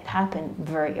see that it happened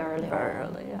very early. Very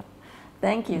early,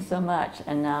 Thank you so much.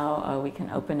 And now we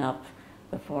can open up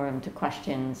the forum to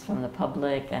questions from the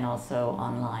public and also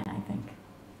online, I think.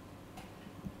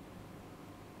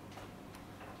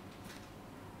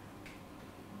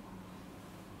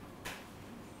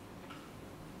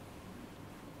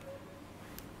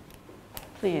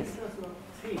 Please.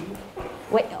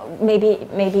 Wait,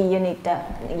 maybe you need the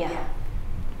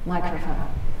microphone.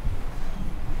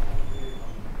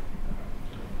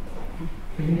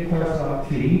 Can you tell us about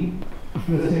tea?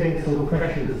 You were saying it's so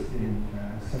precious in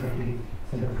 17th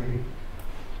century.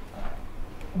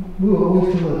 We were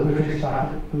always told that the British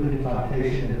started building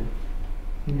plantation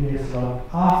in years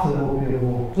after the Opium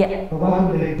War. But why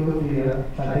couldn't they build the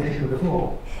plantation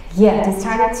before? They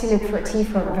started to look for tea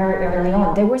from very early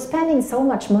on. They were spending so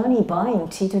much money buying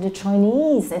tea to the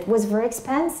Chinese. It was very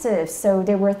expensive. So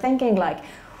they were thinking like,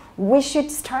 we should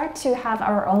start to have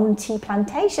our own tea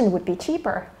plantation, would be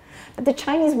cheaper. the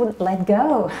Chinese wouldn't let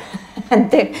go.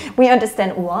 And we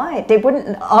understand why. They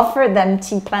wouldn't offer them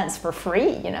tea plants for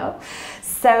free, you know.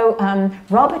 So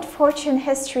Robert Fortune's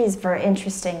history is very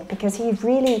interesting because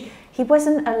he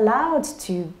wasn't allowed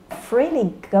to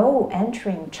freely go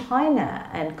entering China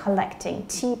and collecting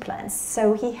tea plants.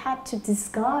 So he had to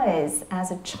disguise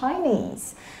as a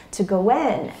Chinese to go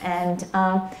in, and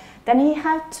then he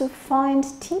had to find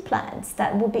tea plants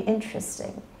that would be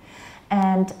interesting.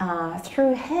 And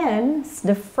through him,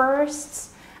 the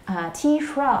first tea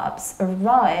shrubs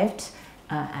arrived,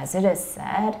 as it is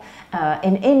said,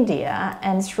 in India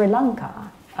and Sri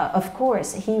Lanka. Of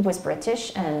course, he was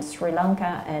British, and Sri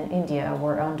Lanka and India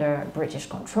were under British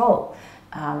control.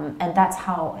 And that's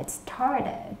how it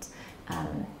started.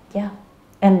 Yeah.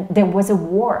 And there was a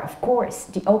war, of course,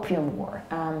 the Opium War.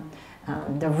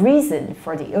 The reason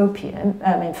for the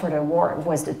for the war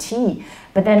was the tea.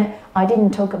 But then I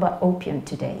didn't talk about opium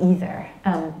today either,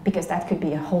 because that could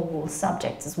be a whole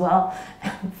subject as well.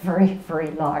 Very,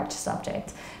 very large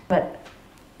subject. But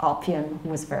opium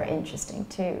was very interesting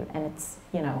too, and it's,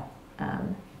 you know,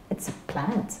 it's a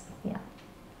plant, yeah.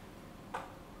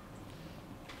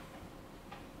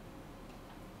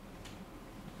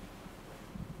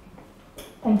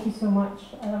 Thank you so much.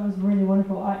 That was really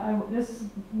wonderful. This is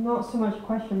not so much a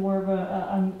question, more of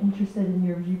I'm interested in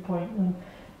your viewpoint. And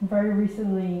very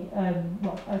recently,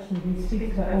 well, actually, he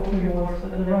speaks about opium wars,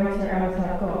 but the writer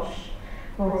Alta Gosh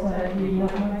wrote the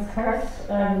Nutmeg's Curse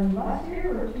last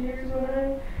year or 2 years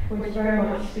ago now, which very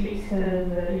much speaks to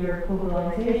the era of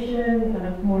globalization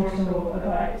and more so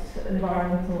about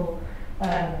environmental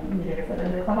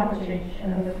the climate change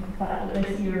and the fact that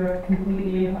this year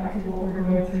completely impacted what we're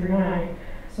going through now.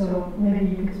 So maybe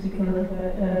you could speak a little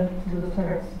bit to those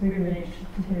terms. We'd be really interested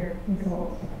to hear your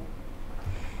thoughts.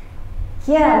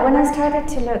 Yeah, when I started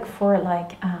to look for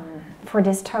for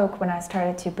this talk, when I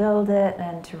started to build it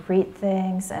and to read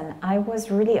things, and I was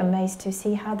really amazed to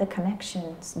see how the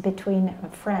connections between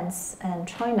France and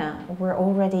China were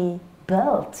already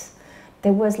built.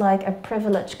 There was like a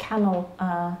privileged canal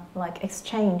like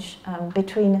exchange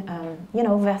between you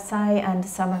know, Versailles and the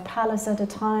Summer Palace at the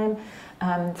time,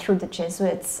 through the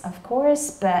Jesuits, of course,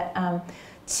 but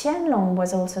Qianlong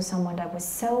was also someone that was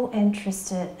so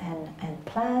interested in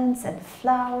plants and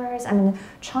flowers. I mean,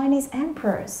 Chinese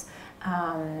emperors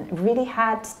really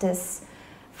had this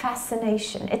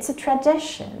fascination. It's a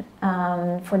tradition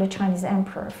for the Chinese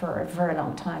emperor for a very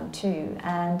long time too,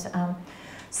 and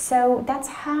so that's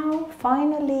how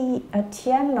finally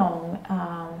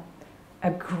Qianlong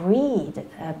agreed,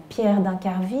 Pierre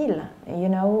d'Incarville, you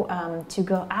know, to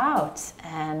go out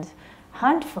and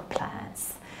hunt for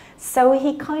plants. So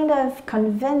he kind of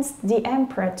convinced the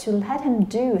emperor to let him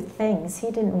do things he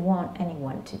didn't want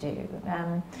anyone to do.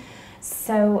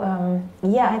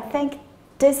 Yeah, I think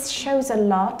this shows a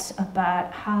lot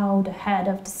about how the head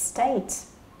of the state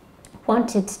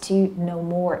wanted to know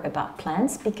more about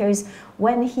plants, because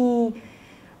when he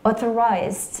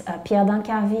authorized Pierre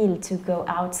d'Incarville to go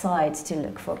outside to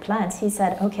look for plants, he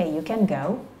said, okay, you can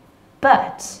go,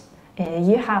 but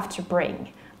you have to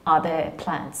bring other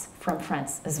plants from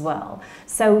France as well.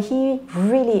 So he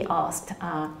really asked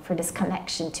for this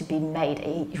connection to be made.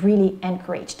 He really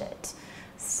encouraged it.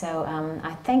 So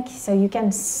I think, so you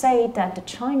can say that the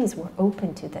Chinese were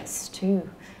open to this too,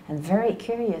 and very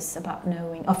curious about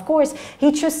knowing. Of course,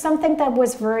 he chose something that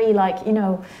was very, like, you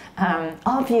know,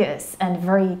 obvious and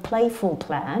very playful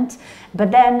plant,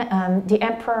 but then the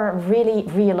emperor really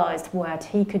realized what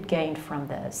he could gain from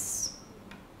this.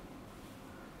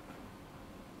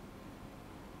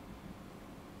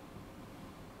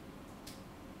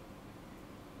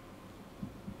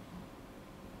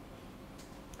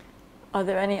 Are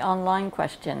there any online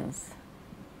questions?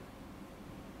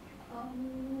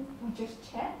 We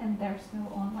just chat and there's no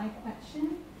online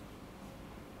question.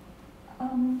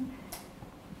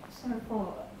 So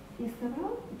for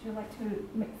Isabel, would you like to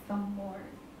make some more?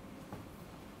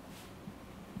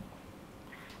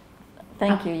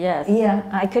 Thank you, yes. Yeah,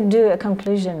 I could do a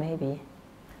conclusion maybe.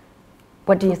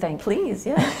 What do you think? Please,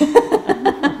 yeah.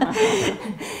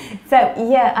 So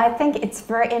yeah, I think it's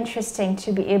very interesting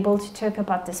to be able to talk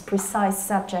about this precise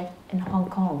subject in Hong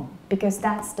Kong, because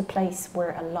that's the place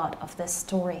where a lot of this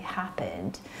story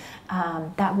happened.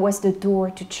 That was the door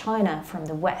to China from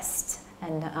the West,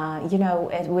 and you know,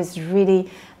 it was really,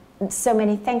 so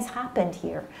many things happened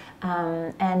here,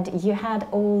 and you had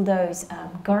all those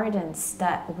gardens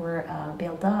that were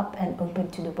built up and open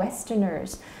to the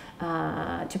Westerners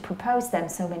to propose them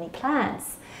so many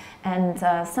plants. And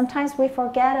sometimes we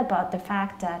forget about the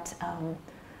fact that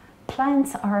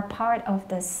plants are part of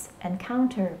this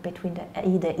encounter between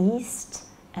the East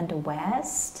and the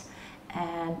West.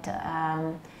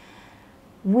 and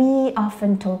we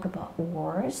often talk about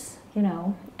wars, you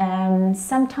know, and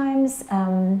sometimes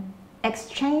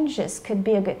exchanges could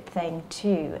be a good thing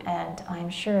too, and I'm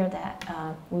sure that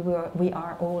we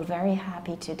are all very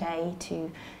happy today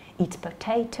to eat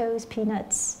potatoes,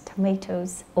 peanuts,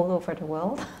 tomatoes all over the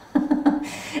world.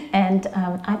 And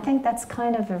I think that's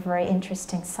kind of a very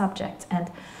interesting subject,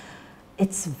 and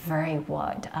it's very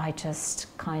wide. I just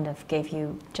kind of gave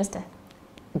you just a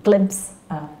glimpse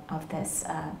of this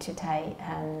today,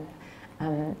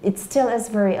 and it still is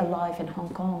very alive in Hong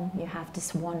Kong. You have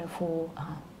this wonderful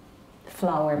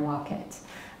flower market.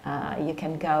 You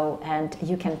can go and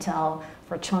you can tell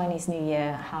for Chinese New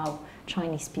Year how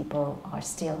Chinese people are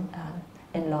still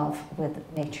in love with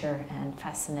nature and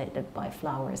fascinated by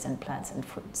flowers and plants and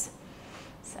fruits.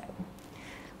 So,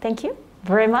 thank you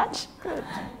very much. Good.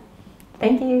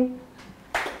 Thank you.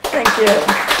 Thank you.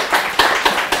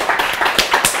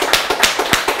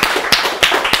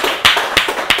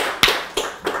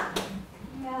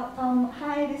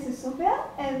 Hi, this is Sophia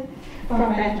and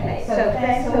from French. So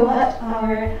thanks so much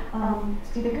our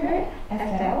speaker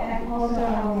Estelle and also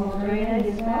our moderator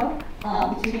Isabel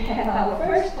to have our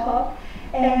first talk.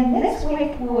 And next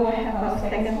week we will have our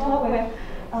second talk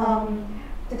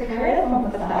with the curator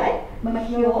from the side,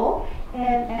 Mahio,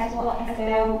 and as well as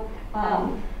Estelle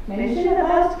mentioned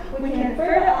about, we can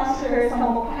further answer some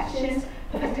more questions,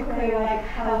 particularly like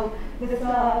how this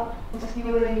was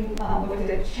dealing with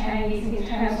the Chinese in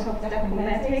terms of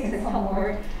documentics and some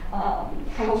more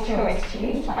cultural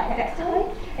exchange by that time.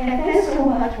 And thanks so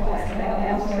much for Estelle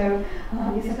and also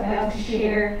Isabel to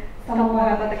share some more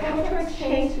about the cultural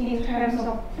exchange in terms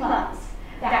of plants.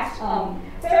 That's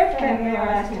very familiar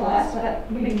to us,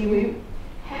 but maybe we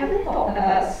haven't thought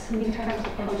about in terms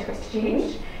of cultural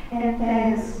exchange. And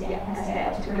thanks,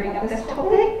 Estelle, to bring up this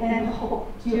topic, and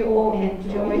hope you all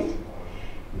enjoyed.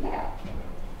 Yeah.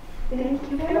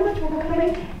 Thank you very much for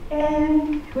coming,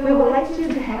 and we would like you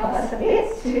to help us a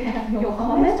bit to have your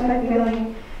comments by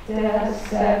filling the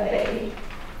survey.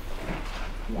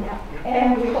 Yeah.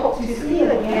 And we hope to see you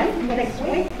again next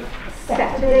week,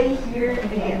 Saturday, here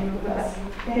again with us.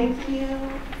 Thank you.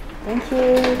 Thank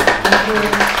you.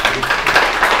 Thank you.